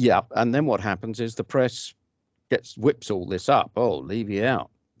yeah, and then what happens is the press whips all this up. Oh, Levy out.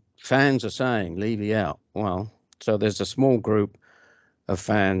 Fans are saying Levy out. Well, so there's a small group of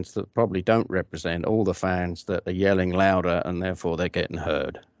fans that probably don't represent all the fans that are yelling louder, and therefore they're getting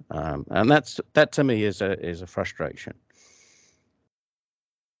heard. And that to me is a frustration.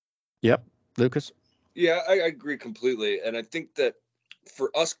 Yep, Lucas. Yeah, I agree completely, and I think that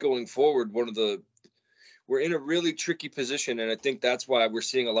for us going forward, we're in a really tricky position, and I think that's why we're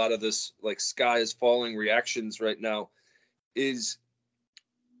seeing a lot of this like sky is falling reactions right now. Is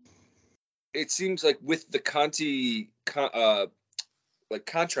it seems like with the Conti like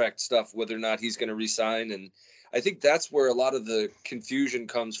contract stuff, whether or not he's going to resign, and I think that's where a lot of the confusion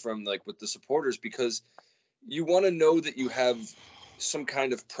comes from, like with the supporters, because you want to know that you have some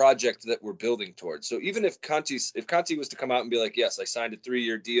kind of project that we're building towards. So even if Conti was to come out and be like, yes, I signed a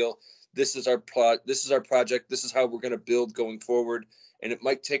 3-year deal. This is our this is our project. This is how we're going to build going forward. And it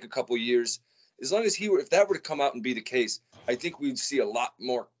might take a couple years. As long as if that were to come out and be the case, I think we'd see a lot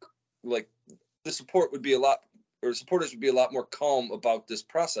more, like the supporters would be a lot more calm about this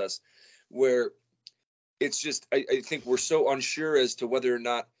process, where it's just, I think we're so unsure as to whether or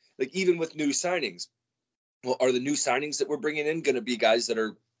not, like even with new signings, well, are the new signings that we're bringing in going to be guys that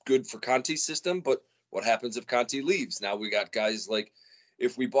are good for Conti's system? But what happens if Conti leaves? Now we got guys like,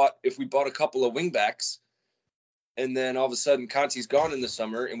 if we bought a couple of wingbacks, and then all of a sudden Conti's gone in the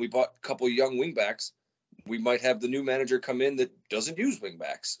summer, and we bought a couple of young wingbacks, we might have the new manager come in that doesn't use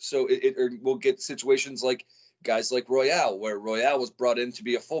wingbacks. So we'll get situations like guys like Royale, where Royale was brought in to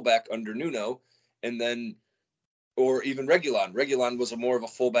be a fullback under Nuno, and then, or even Reguilon. Reguilon was more of a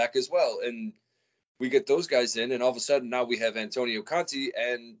fullback as well, and we get those guys in, and all of a sudden now we have Antonio Conti,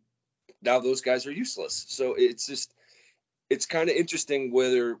 and now those guys are useless. So it's kind of interesting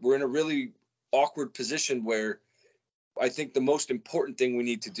whether we're in a really awkward position where I think the most important thing we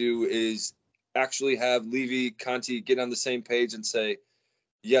need to do is actually have Levy, Conti get on the same page and say,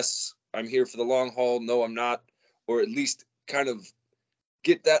 yes, I'm here for the long haul. No, I'm not. Or at least kind of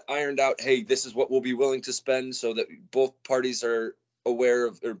get that ironed out. Hey, this is what we'll be willing to spend, so that both parties are aware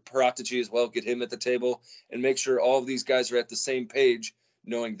of, or Paratici as well, get him at the table and make sure all of these guys are at the same page,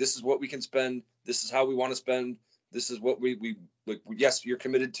 knowing this is what we can spend. This is how we want to spend. This is what we like. Yes, you're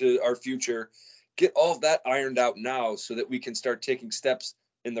committed to our future. Get all of that ironed out now so that we can start taking steps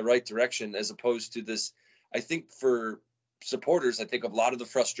in the right direction, as opposed to this. I think for supporters, I think a lot of the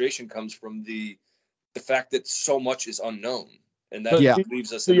frustration comes from the fact that so much is unknown, and that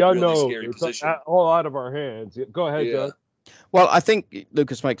leaves us in a really scary position. All out of our hands. Go ahead, John. Well, I think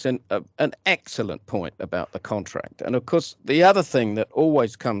Lucas makes an excellent point about the contract. And of course, the other thing that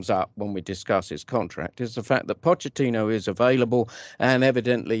always comes up when we discuss his contract is the fact that Pochettino is available and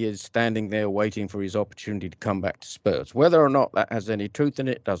evidently is standing there waiting for his opportunity to come back to Spurs. Whether or not that has any truth in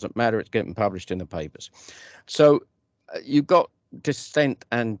it doesn't matter. It's getting published in the papers. So you've got dissent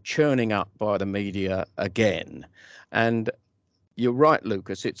and churning up by the media again. And you're right,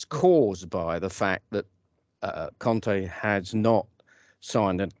 Lucas, it's caused by the fact that Conte has not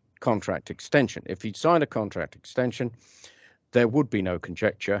signed a contract extension. If he'd signed a contract extension, there would be no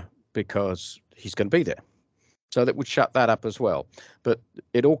conjecture because he's going to be there. So that would shut that up as well. But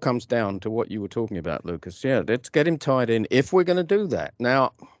it all comes down to what you were talking about, Lucas. Yeah, let's get him tied in if we're going to do that.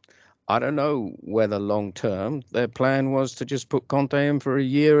 Now, I don't know whether long term their plan was to just put Conte in for a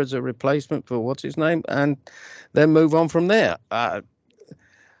year as a replacement for what's his name and then move on from there.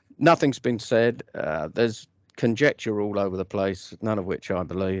 Nothing's been said. There's conjecture all over the place, none of which I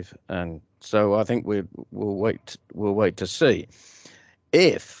believe, and so I think we'll wait to see.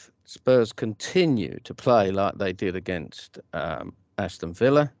 If Spurs continue to play like they did against Aston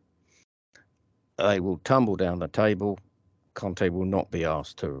Villa, they will tumble down the table. Conte will not be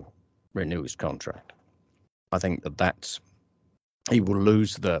asked to renew his contract. I think he'll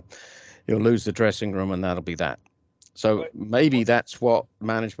lose the dressing room, and that'll be that. So maybe that's what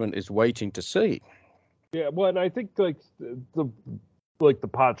management is waiting to see. Yeah, well, and I think like the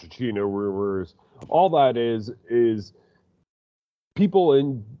Pochettino rumors, all that is people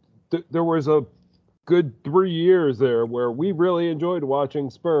in. There was a good 3 years there where we really enjoyed watching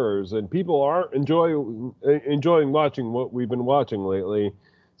Spurs, and people aren't enjoying watching what we've been watching lately.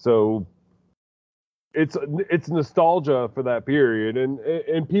 So it's nostalgia for that period,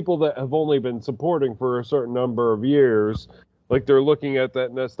 and people that have only been supporting for a certain number of years, like they're looking at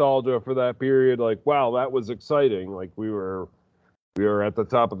that nostalgia for that period, like, wow, that was exciting. Like we were at the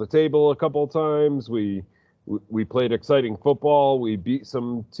top of the table a couple of times. We we played exciting football. We beat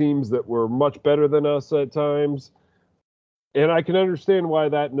some teams that were much better than us at times. And I can understand why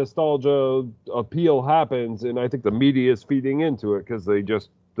that nostalgia appeal happens. And I think the media is feeding into it because they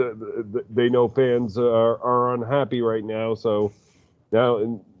know fans are unhappy right now. So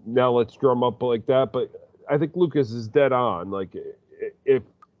now let's drum up like that. But I think Lucas is dead on. Like if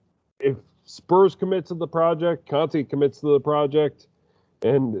Spurs commits to the project, Conte commits to the project,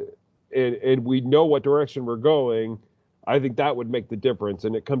 and we know what direction we're going, I think that would make the difference.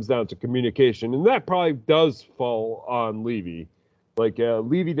 And it comes down to communication, and that probably does fall on Levy. Like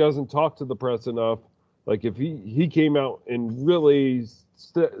Levy doesn't talk to the press enough. Like if he came out and really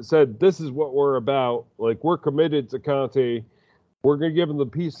said, "This is what we're about. Like we're committed to Conte. We're going to give him the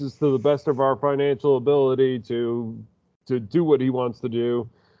pieces to the best of our financial ability to do what he wants to do."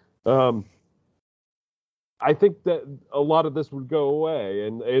 I think that a lot of this would go away.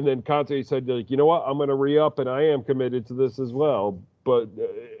 And then Conte said, like, you know what, I'm going to re-up and I am committed to this as well. But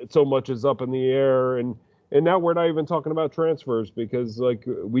so much is up in the air. And now we're not even talking about transfers because, like,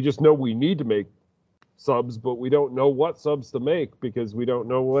 we just know we need to make subs, but we don't know what subs to make because we don't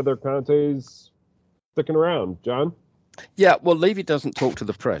know whether Conte's sticking around. John? Yeah, well, Levy doesn't talk to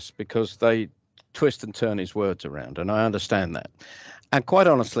the press because they twist and turn his words around, and I understand that. And quite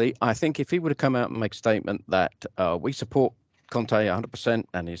honestly, I think if he would have come out and make a statement that we support Conte 100%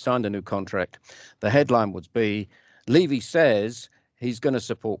 and he signed a new contract, the headline would be, Levy says he's going to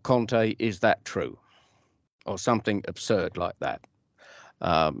support Conte. Is that true? Or something absurd like that.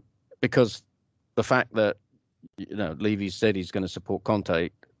 Because the fact that, Levy said he's going to support Conte,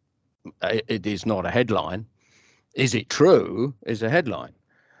 it is not a headline. Is it true? Is a headline.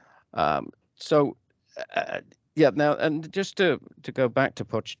 Now, and just to go back to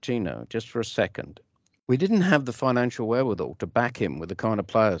Pochettino, just for a second, we didn't have the financial wherewithal to back him with the kind of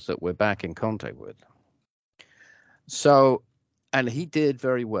players that we're backing Conte with. So, and he did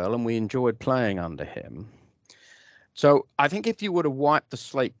very well, and we enjoyed playing under him. So I think if you were to wipe the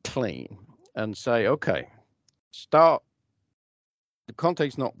slate clean and say, okay, the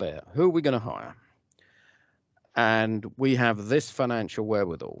Conte's not there, who are we going to hire? And we have this financial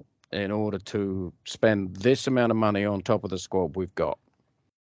wherewithal in order to spend this amount of money on top of the squad we've got.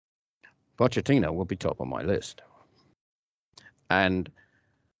 Pochettino will be top on my list. And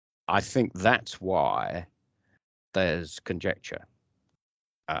I think that's why there's conjecture.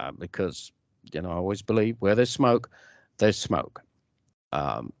 Because, I always believe where there's smoke, there's smoke.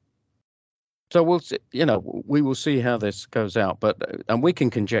 So we'll see, we will see how this goes out. And we can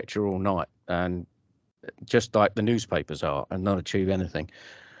conjecture all night, and just like the newspapers are, and not achieve anything.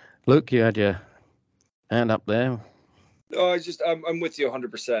 Luke, you had your hand up there. No, I'm with you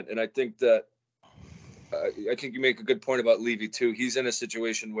 100%, and I think that I think you make a good point about Levy too. He's in a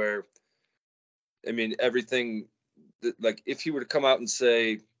situation where, I mean, everything, like if he were to come out and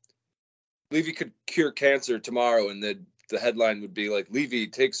say Levy could cure cancer tomorrow, and the headline would be like Levy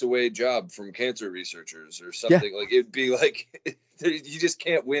takes away job from cancer researchers or something. Yeah. Like it'd be like you just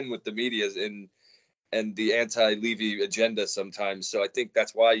can't win with the media and the anti-Levy agenda sometimes. So I think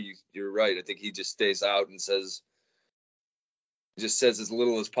that's why you're right. I think he just stays out and says as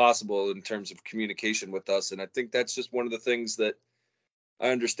little as possible in terms of communication with us. And I think that's just one of the things that I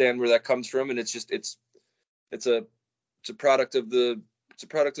understand where that comes from. And it's a product of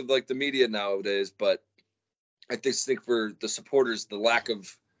like the media nowadays. But I just think for the supporters, the lack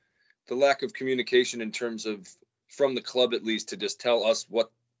of communication in terms of from the club, at least, to just tell us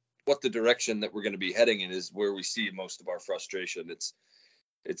what the direction that we're going to be heading in is where we see most of our frustration. It's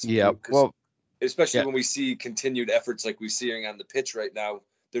well, especially when we see continued efforts like we're seeing on the pitch right now.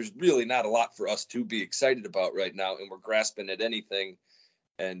 There's really not a lot for us to be excited about right now, and we're grasping at anything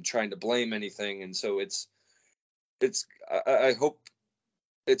and trying to blame anything. And so I hope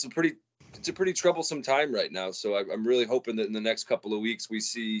it's a pretty troublesome time right now. So I'm really hoping that in the next couple of weeks we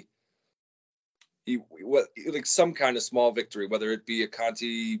see like some kind of small victory, whether it be a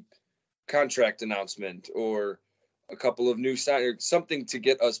Conte contract announcement or a couple of new signings, something to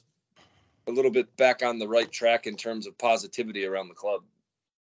get us a little bit back on the right track in terms of positivity around the club.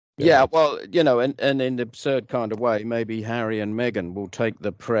 Yeah, well, and in an absurd kind of way, maybe Harry and Meghan will take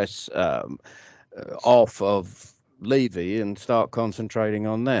the press off of Levy and start concentrating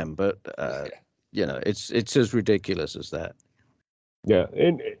on them. But it's as ridiculous as that. Yeah,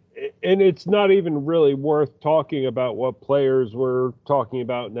 and it's not even really worth talking about what players we're talking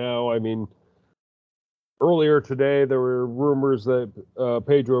about now. I mean, earlier today there were rumors that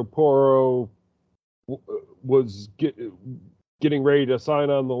Pedro Porro was getting ready to sign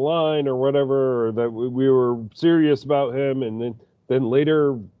on the line or whatever, or that we were serious about him, and then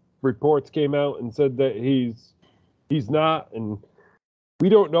later reports came out and said that he's not, and we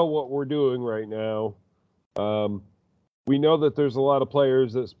don't know what we're doing right now. We know that there's a lot of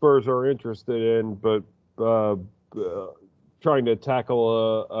players that Spurs are interested in, but trying to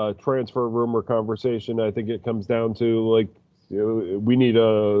tackle a transfer rumor conversation, I think it comes down to, like, we need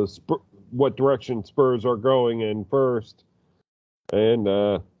what direction Spurs are going in first,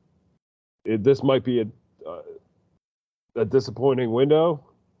 and this might be a disappointing window.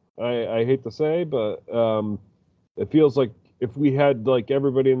 I hate to say, but it feels like if we had, like,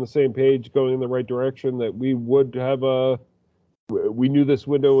 everybody on the same page going in the right direction, that we would have we knew this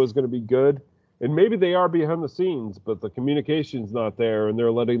window was going to be good. And maybe they are behind the scenes, but the communication's not there, and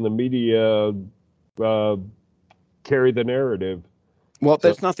they're letting the media carry the narrative. Well,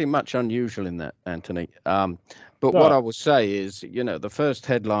 there's nothing much unusual in that, Anthony. But what I will say is, the first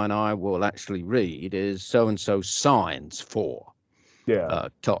headline I will actually read is so-and-so signs for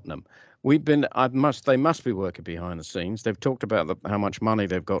Tottenham. They must be working behind the scenes. They've talked about how much money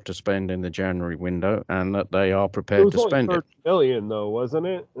they've got to spend in the January window, and that they are prepared to spend it. It was only $30 million, though, wasn't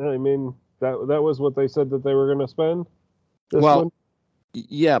it? I mean, that was what they said that they were going to spend.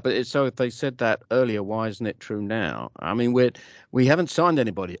 Yeah, but so if they said that earlier, why isn't it true now? I mean, we haven't signed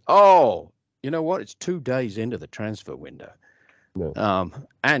anybody. Oh, you know what? It's 2 days into the transfer window. No.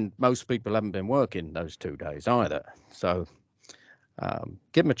 And most people haven't been working those 2 days either. So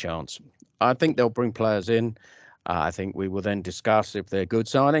give them a chance. I think they'll bring players in. I think we will then discuss if they're good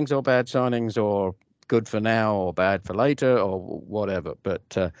signings or bad signings, or good for now or bad for later, or whatever.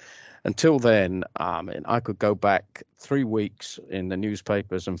 But until then, I could go back 3 weeks in the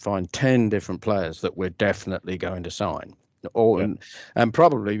newspapers and find 10 different players that we're definitely going to sign, and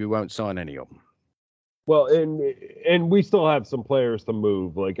probably we won't sign any of them. Well, and we still have some players to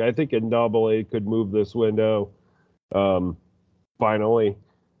move. Like, I think Ndombele could move this window, finally.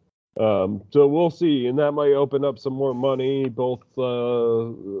 So we'll see, and that might open up some more money, both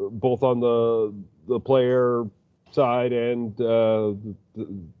on the player side and the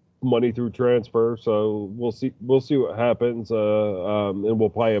money through transfer. So we'll see what happens, and we'll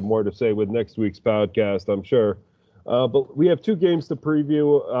probably have more to say with next week's podcast, I'm sure. But we have 2 games to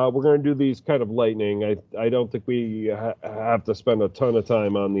preview. We're going to do these kind of lightning. I don't think we have to spend a ton of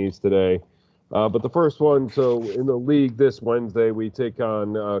time on these today. But the first one, so in the league this Wednesday, we take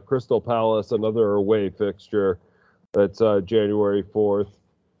on Crystal Palace, another away fixture. That's January 4th.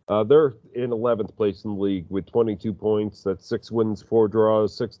 They're in 11th place in the league with 22 points. That's 6 wins, 4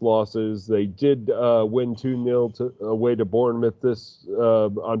 draws, 6 losses. They did win 2-0 away to Bournemouth this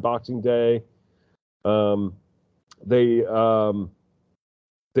on Boxing Day. They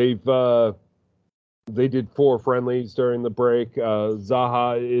did 4 friendlies during the break.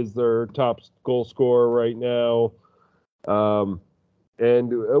 Zaha is their top goal scorer right now.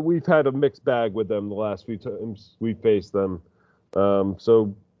 And we've had a mixed bag with them the last few times we faced them.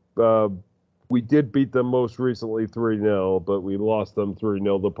 So we did beat them most recently 3-0, but we lost them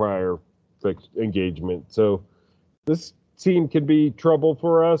 3-0 the prior engagement. So this team can be trouble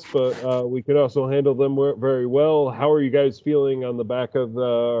for us, but we could also handle them very well. How are you guys feeling on the back of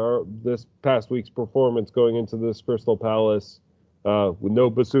this past week's performance going into this Crystal Palace with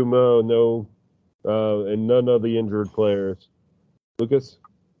no Basuma, and none of the injured players? Lucas?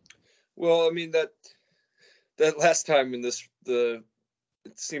 Well, I mean, that last time in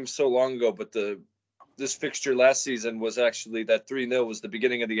it seems so long ago, but this fixture last season was actually that 3-0 was the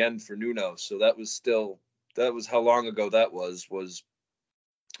beginning of the end for Nuno. So that was how long ago that was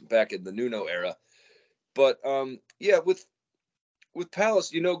back in the Nuno era. But with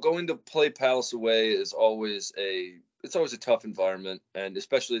Palace, going to play Palace away is always a tough environment, and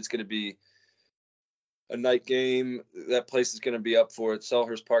especially it's going to be a night game. That place is going to be up for it.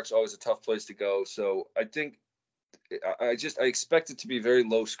 Selhurst Park's always a tough place to go. So I think I expect it to be very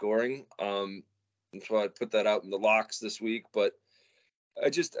low scoring. That's why I put that out in the locks this week. But I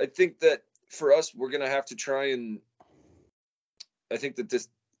think that for us, we're going to have to try and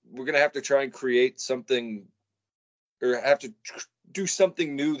create something, or have to do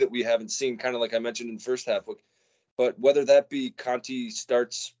something new that we haven't seen, kind of like I mentioned in the first half. But whether that be Conte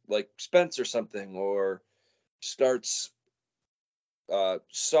starts like Spence or something, or starts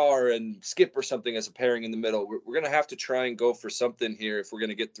Sarr and Skip or something as a pairing in the middle, we're going to have to try and go for something here if we're going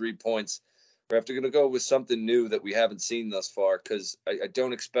to get 3 points. We're going to go with something new that we haven't seen thus far, because I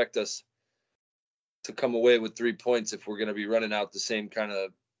don't expect us to come away with 3 points if we're going to be running out the same kind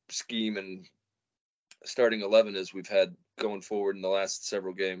of scheme and starting 11 as we've had going forward in the last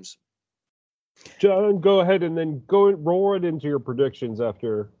several games. John, go ahead and then roll it into your predictions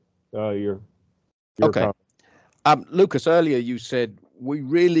after your okay. Lucas, earlier you said we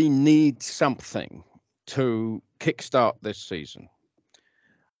really need something to kickstart this season.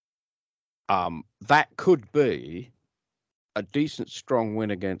 That could be a decent, strong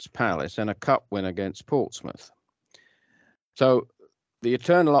win against Palace and a cup win against Portsmouth. So the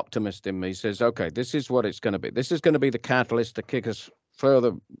eternal optimist in me says, okay, this is what it's going to be. This is going to be the catalyst to kick us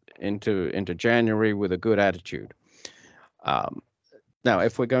further into January with a good attitude. Now,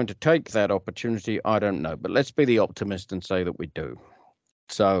 if we're going to take that opportunity, I don't know. But let's be the optimist and say that we do.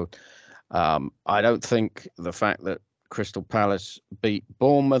 So I don't think the fact that Crystal Palace beat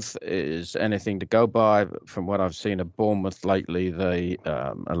Bournemouth is anything to go by. From what I've seen of Bournemouth lately, they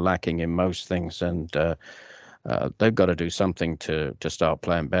are lacking in most things, and they've got to do something to start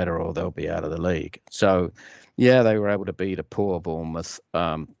playing better, or they'll be out of the league. So, yeah, they were able to beat a poor Bournemouth.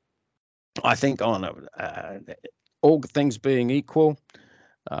 I think on all things being equal,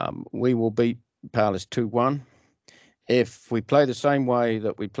 we will beat Palace 2-1. If we play the same way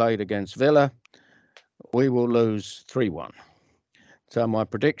that we played against Villa, we will lose 3-1. So my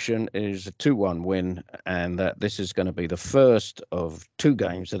prediction is a 2-1 win, and that this is going to be the first of two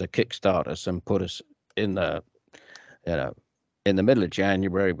games that are kickstart us and put us in the, in the middle of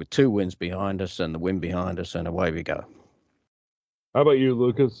January with 2 wins behind us and the win behind us, and away we go. How about you,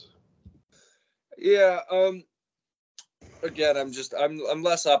 Lucas? Yeah. Again, I'm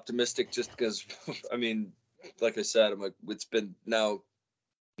less optimistic just because, I mean, like I said, it's been now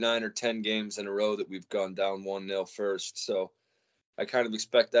 9 or 10 games in a row that we've gone down 1-0 first. So I kind of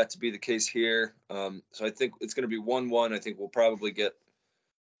expect that to be the case here. So I think it's going to be 1-1. I think we'll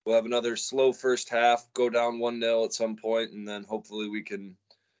have another slow first half, go down 1-0 at some point, and then hopefully we can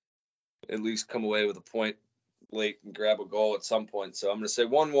at least come away with a point late and grab a goal at some point. So I'm going to say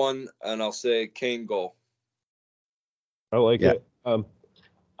 1-1, and I'll say Kane goal. I like it.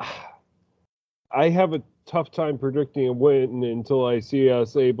 I have a tough time predicting a win until I see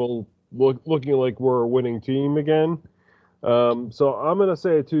us looking like we're a winning team again. So I'm going to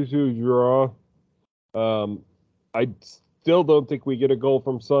say a 2-2 draw. I still don't think we get a goal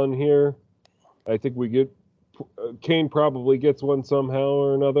from Son here. I think Kane probably gets one somehow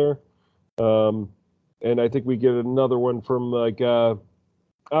or another. And I think we get another one from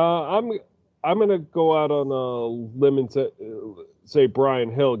I'm going to go out on a limb and say Brian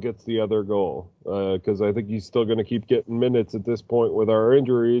Hill gets the other goal, because I think he's still going to keep getting minutes at this point with our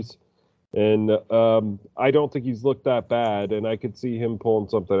injuries. And I don't think he's looked that bad, and I could see him pulling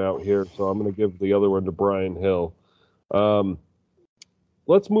something out here. So I'm going to give the other one to Brian Hill.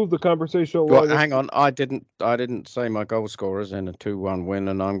 Let's move the conversation along. Well, hang on. I didn't say my goal scorers in a 2-1 win,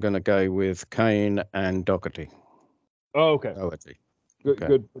 and I'm going to go with Kane and Doherty. Oh, okay. Doherty.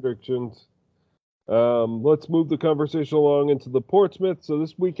 Good predictions. Let's move the conversation along into the Portsmouth. So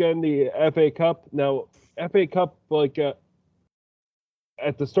this weekend, the FA Cup. Now, FA Cup,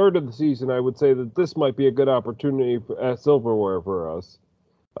 at the start of the season, I would say that this might be a good opportunity at silverware for us.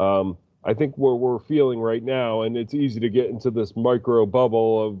 I think what we're feeling right now, and it's easy to get into this micro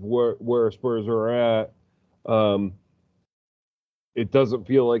bubble of where Spurs are at. It doesn't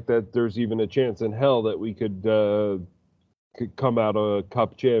feel like that there's even a chance in hell that we could come out a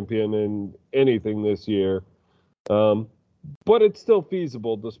cup champion in anything this year. But it's still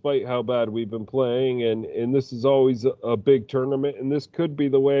feasible despite how bad we've been playing. And this is always a big tournament. And this could be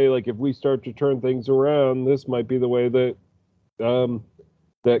the way, like, if we start to turn things around, this might be the way that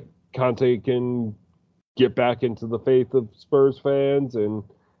that Conte can get back into the faith of Spurs fans. And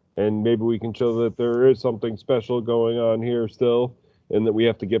maybe we can show that there is something special going on here still, and that we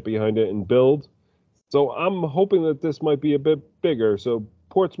have to get behind it and build. So I'm hoping that this might be a bit bigger. So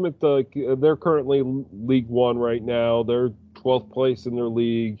Portsmouth, they're currently League One right now. They're 12th place in their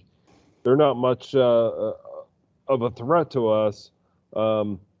league. They're not much of a threat to us.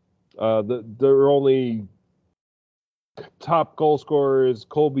 Their only top goal scorer is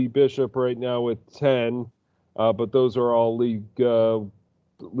Colby Bishop right now with 10, but those are all League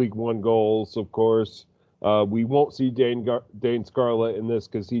One goals, of course. We won't see Dane Scarlett in this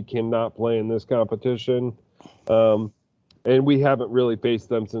because he cannot play in this competition. And we haven't really faced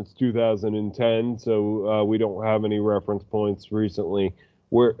them since 2010, so we don't have any reference points recently.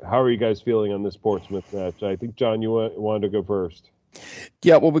 How are you guys feeling on this Portsmouth match? I think, John, you wanted to go first.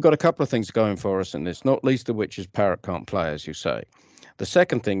 Yeah, well, we've got a couple of things going for us in this, not least of which is Parrott can't play, as you say. The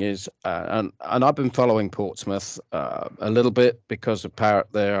second thing is, and I've been following Portsmouth a little bit because of Parrott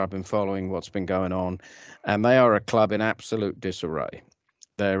there. I've been following what's been going on, and they are a club in absolute disarray.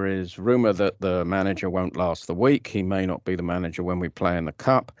 There is rumour that the manager won't last the week. He may not be the manager when we play in the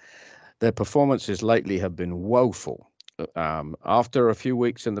Cup. Their performances lately have been woeful. After a few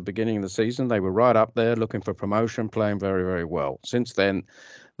weeks in the beginning of the season, they were right up there looking for promotion, playing very, very well. Since then,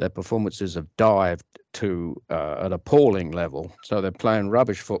 their performances have dived to an appalling level. So they're playing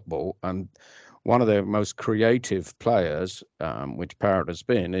rubbish football, and one of their most creative players, which Parrott has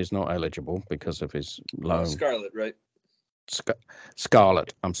been, is not eligible because of his loan. Scarlett, right?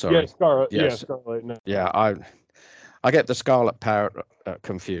 Scarlett, I'm sorry. Yeah, Scarlett. Yes. Yeah, Scarlett. No. Yeah, I get the Scarlet Parrot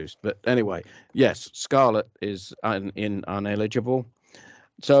confused. But anyway, yes, Scarlett is uneligible.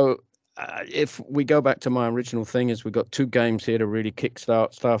 So if we go back to my original thing, is we've got 2 games here to really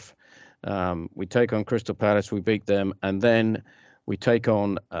kickstart stuff. We take on Crystal Palace, we beat them, and then we take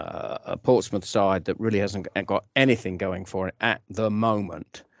on a Portsmouth side that really hasn't got anything going for it at the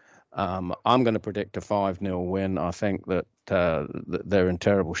moment. I'm going to predict a 5-0 win. I think that they're in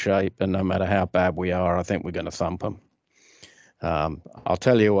terrible shape, and no matter how bad we are, I think we're going to thump them. I'll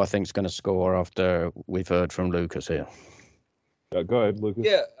tell you who I think is going to score after we've heard from Lucas here. Go ahead, Lucas.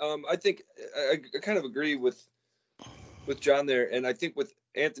 Yeah, I think I kind of agree with John there, and I think with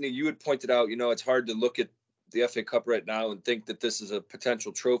Anthony, you had pointed out, it's hard to look at the FA Cup right now and think that this is a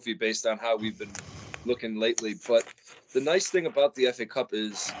potential trophy based on how we've been looking lately. But the nice thing about the FA Cup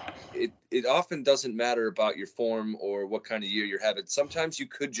is it often doesn't matter about your form or what kind of year you're having. Sometimes you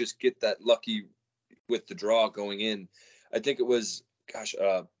could just get that lucky with the draw going in. I think it was,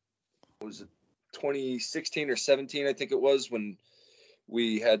 what was it, 2016 or 17, I think it was, when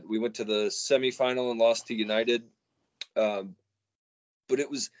we went to the semifinal and lost to United. But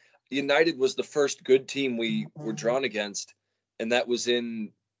United was the first good team we were drawn against, and that was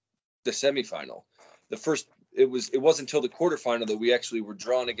in the semifinal. It wasn't until the quarterfinal that we actually were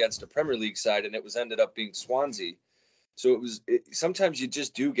drawn against a Premier League side, and it ended up being Swansea. So sometimes you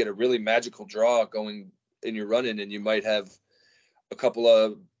just do get a really magical draw going in your run-in, and you might have a couple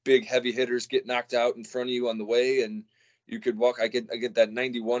of big heavy hitters get knocked out in front of you on the way, and you could walk. I get that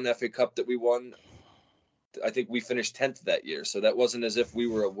 91 FA Cup that we won. I think we finished 10th that year, so that wasn't as if we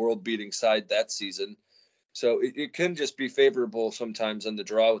were a world-beating side that season. So it can just be favorable sometimes on the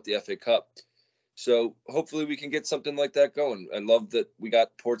draw with the FA Cup. So hopefully we can get something like that going. I love that we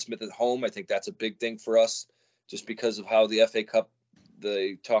got Portsmouth at home. I think that's a big thing for us, just because of how the FA Cup,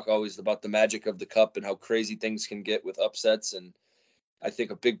 they talk always about the magic of the cup and how crazy things can get with upsets. And I think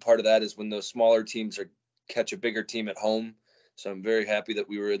a big part of that is when those smaller teams catch a bigger team at home. So I'm very happy that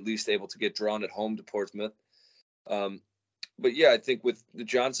we were at least able to get drawn at home to Portsmouth. But yeah, I think with the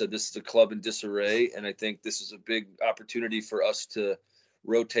John said, this is a club in disarray, and I think this is a big opportunity for us to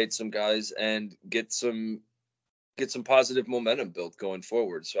rotate some guys and get some positive momentum built going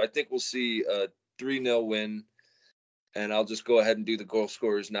forward. So I think we'll see a 3-0 win, and I'll just go ahead and do the goal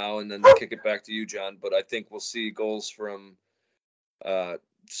scorers now and then kick it back to you, John. But I think we'll see goals from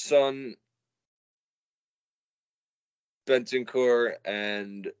Son, Bentancur,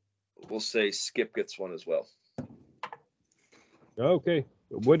 and we'll say Skip gets one as well. Okay.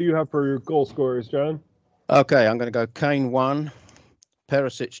 What do you have for your goal scorers, John? Okay, I'm going to go Kane 1,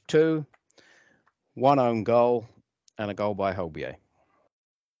 Perisic 2, 1 own goal, and a goal by Holbier.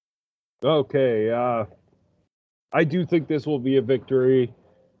 Okay. I do think this will be a victory.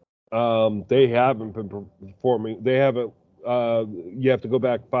 They haven't been performing. They haven't. You have to go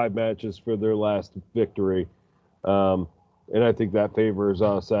back 5 matches for their last victory. And I think that favors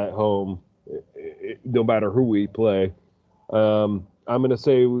us at home, no matter who we play. I'm going to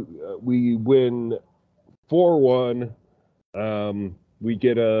say we win 4-1. We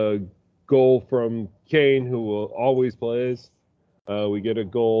get a goal from Kane, who always plays. We get a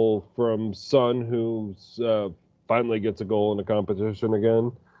goal from Son, who finally gets a goal in the competition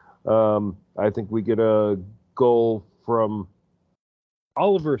again. I think we get a goal from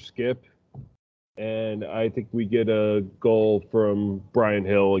Oliver Skip, and I think we get a goal from Brian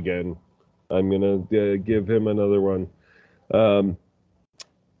Hill again. I'm going to give him another one.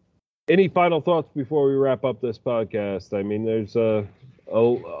 Any final thoughts before we wrap up this podcast? I mean, there's a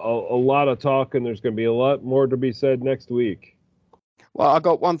lot of talk, and there's going to be a lot more to be said next week. Well, I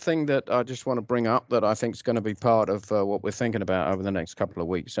got one thing that I just want to bring up that I think is going to be part of what we're thinking about over the next couple of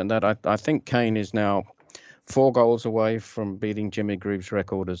weeks, and that I think Kane is now 4 goals away from beating Jimmy Greaves'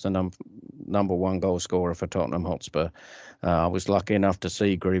 record as the number 1 goal scorer for Tottenham Hotspur. I was lucky enough to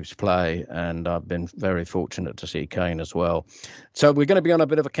see Greaves play, and I've been very fortunate to see Kane as well. So we're going to be on a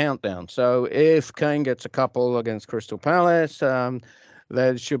bit of a countdown. So if Kane gets a couple against Crystal Palace,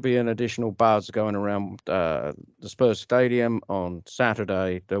 there should be an additional buzz going around the Spurs Stadium on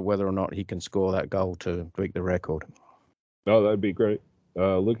Saturday to whether or not he can score that goal to break the record. Oh, that'd be great.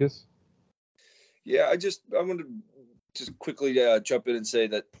 Lucas? Yeah, I want to just quickly jump in and say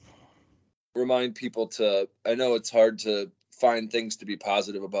that remind people to, I know it's hard to find things to be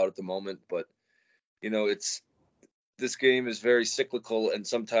positive about at the moment, but this game is very cyclical, and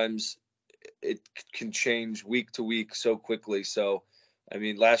sometimes it can change week to week so quickly. So, I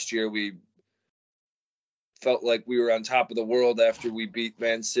mean, last year we felt like we were on top of the world after we beat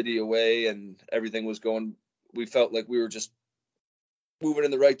Man City away and everything was going, we felt like we were just moving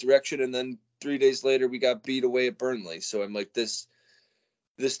in the right direction. And then 3 days later, we got beat away at Burnley. So I'm like, this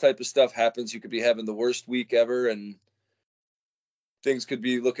type of stuff happens. You could be having the worst week ever and things could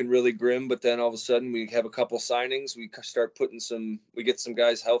be looking really grim, but then all of a sudden we have a couple signings. We start we get some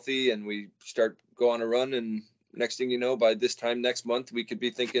guys healthy and we start go on a run. And next thing you know, by this time next month, we could be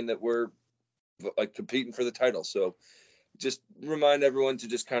thinking that we're like competing for the title. So just remind everyone to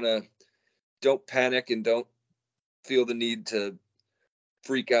just kind of don't panic and don't feel the need to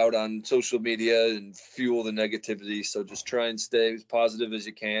freak out on social media and fuel the negativity. So just try and stay as positive as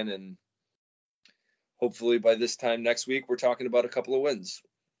you can. And hopefully by this time next week, we're talking about a couple of wins.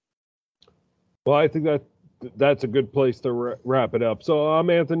 Well, I think that's a good place to wrap it up. So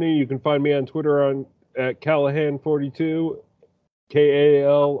I'm Anthony. You can find me on Twitter at Callahan42,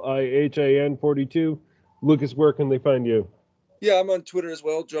 Kalihan 42. Lucas, where can they find you? Yeah, I'm on Twitter as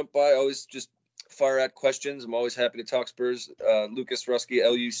well. Jump by. Always just fire at questions. I'm always happy to talk Spurs. Lucas Ruske,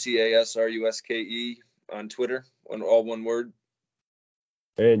 LucasRuske on Twitter, all one word.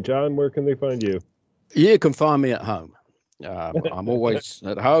 And John, where can they find you? You can find me at home. I'm always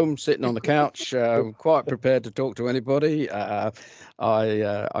at home, sitting on the couch, quite prepared to talk to anybody. I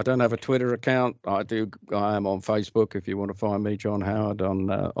don't have a Twitter account. I am on Facebook if you want to find me, John Howard, on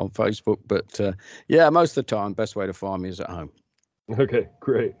Facebook. But most of the time, best way to find me is at home. Okay,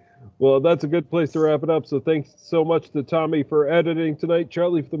 great. Well, that's a good place to wrap it up. So thanks so much to Tommy for editing tonight,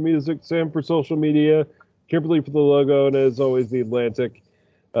 Charlie for the music, Sam for social media, Kimberly for the logo, and as always, The Atlantic.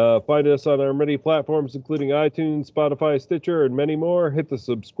 Find us on our many platforms, including iTunes, Spotify, Stitcher, and many more. Hit the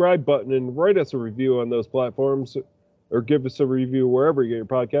subscribe button and write us a review on those platforms, or give us a review wherever you get your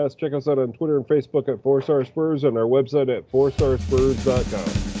podcasts. Check us out on Twitter and Facebook at 4 Star Spurs and our website at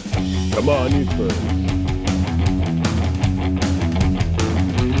 4starspurs.com. Come on, you Spurs.